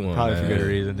gotta get one. Probably man. for good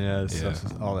reason. Yeah,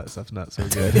 all that stuff's not so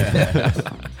good.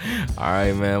 All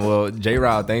right, man. Well,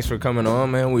 J-Rod, thanks for coming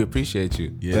on, man. We appreciate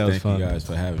you. Yeah, That was thank fun. you guys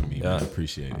for having me. Yeah. Man. I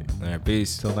appreciate it. All right,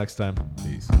 peace. Till next time.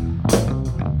 Peace.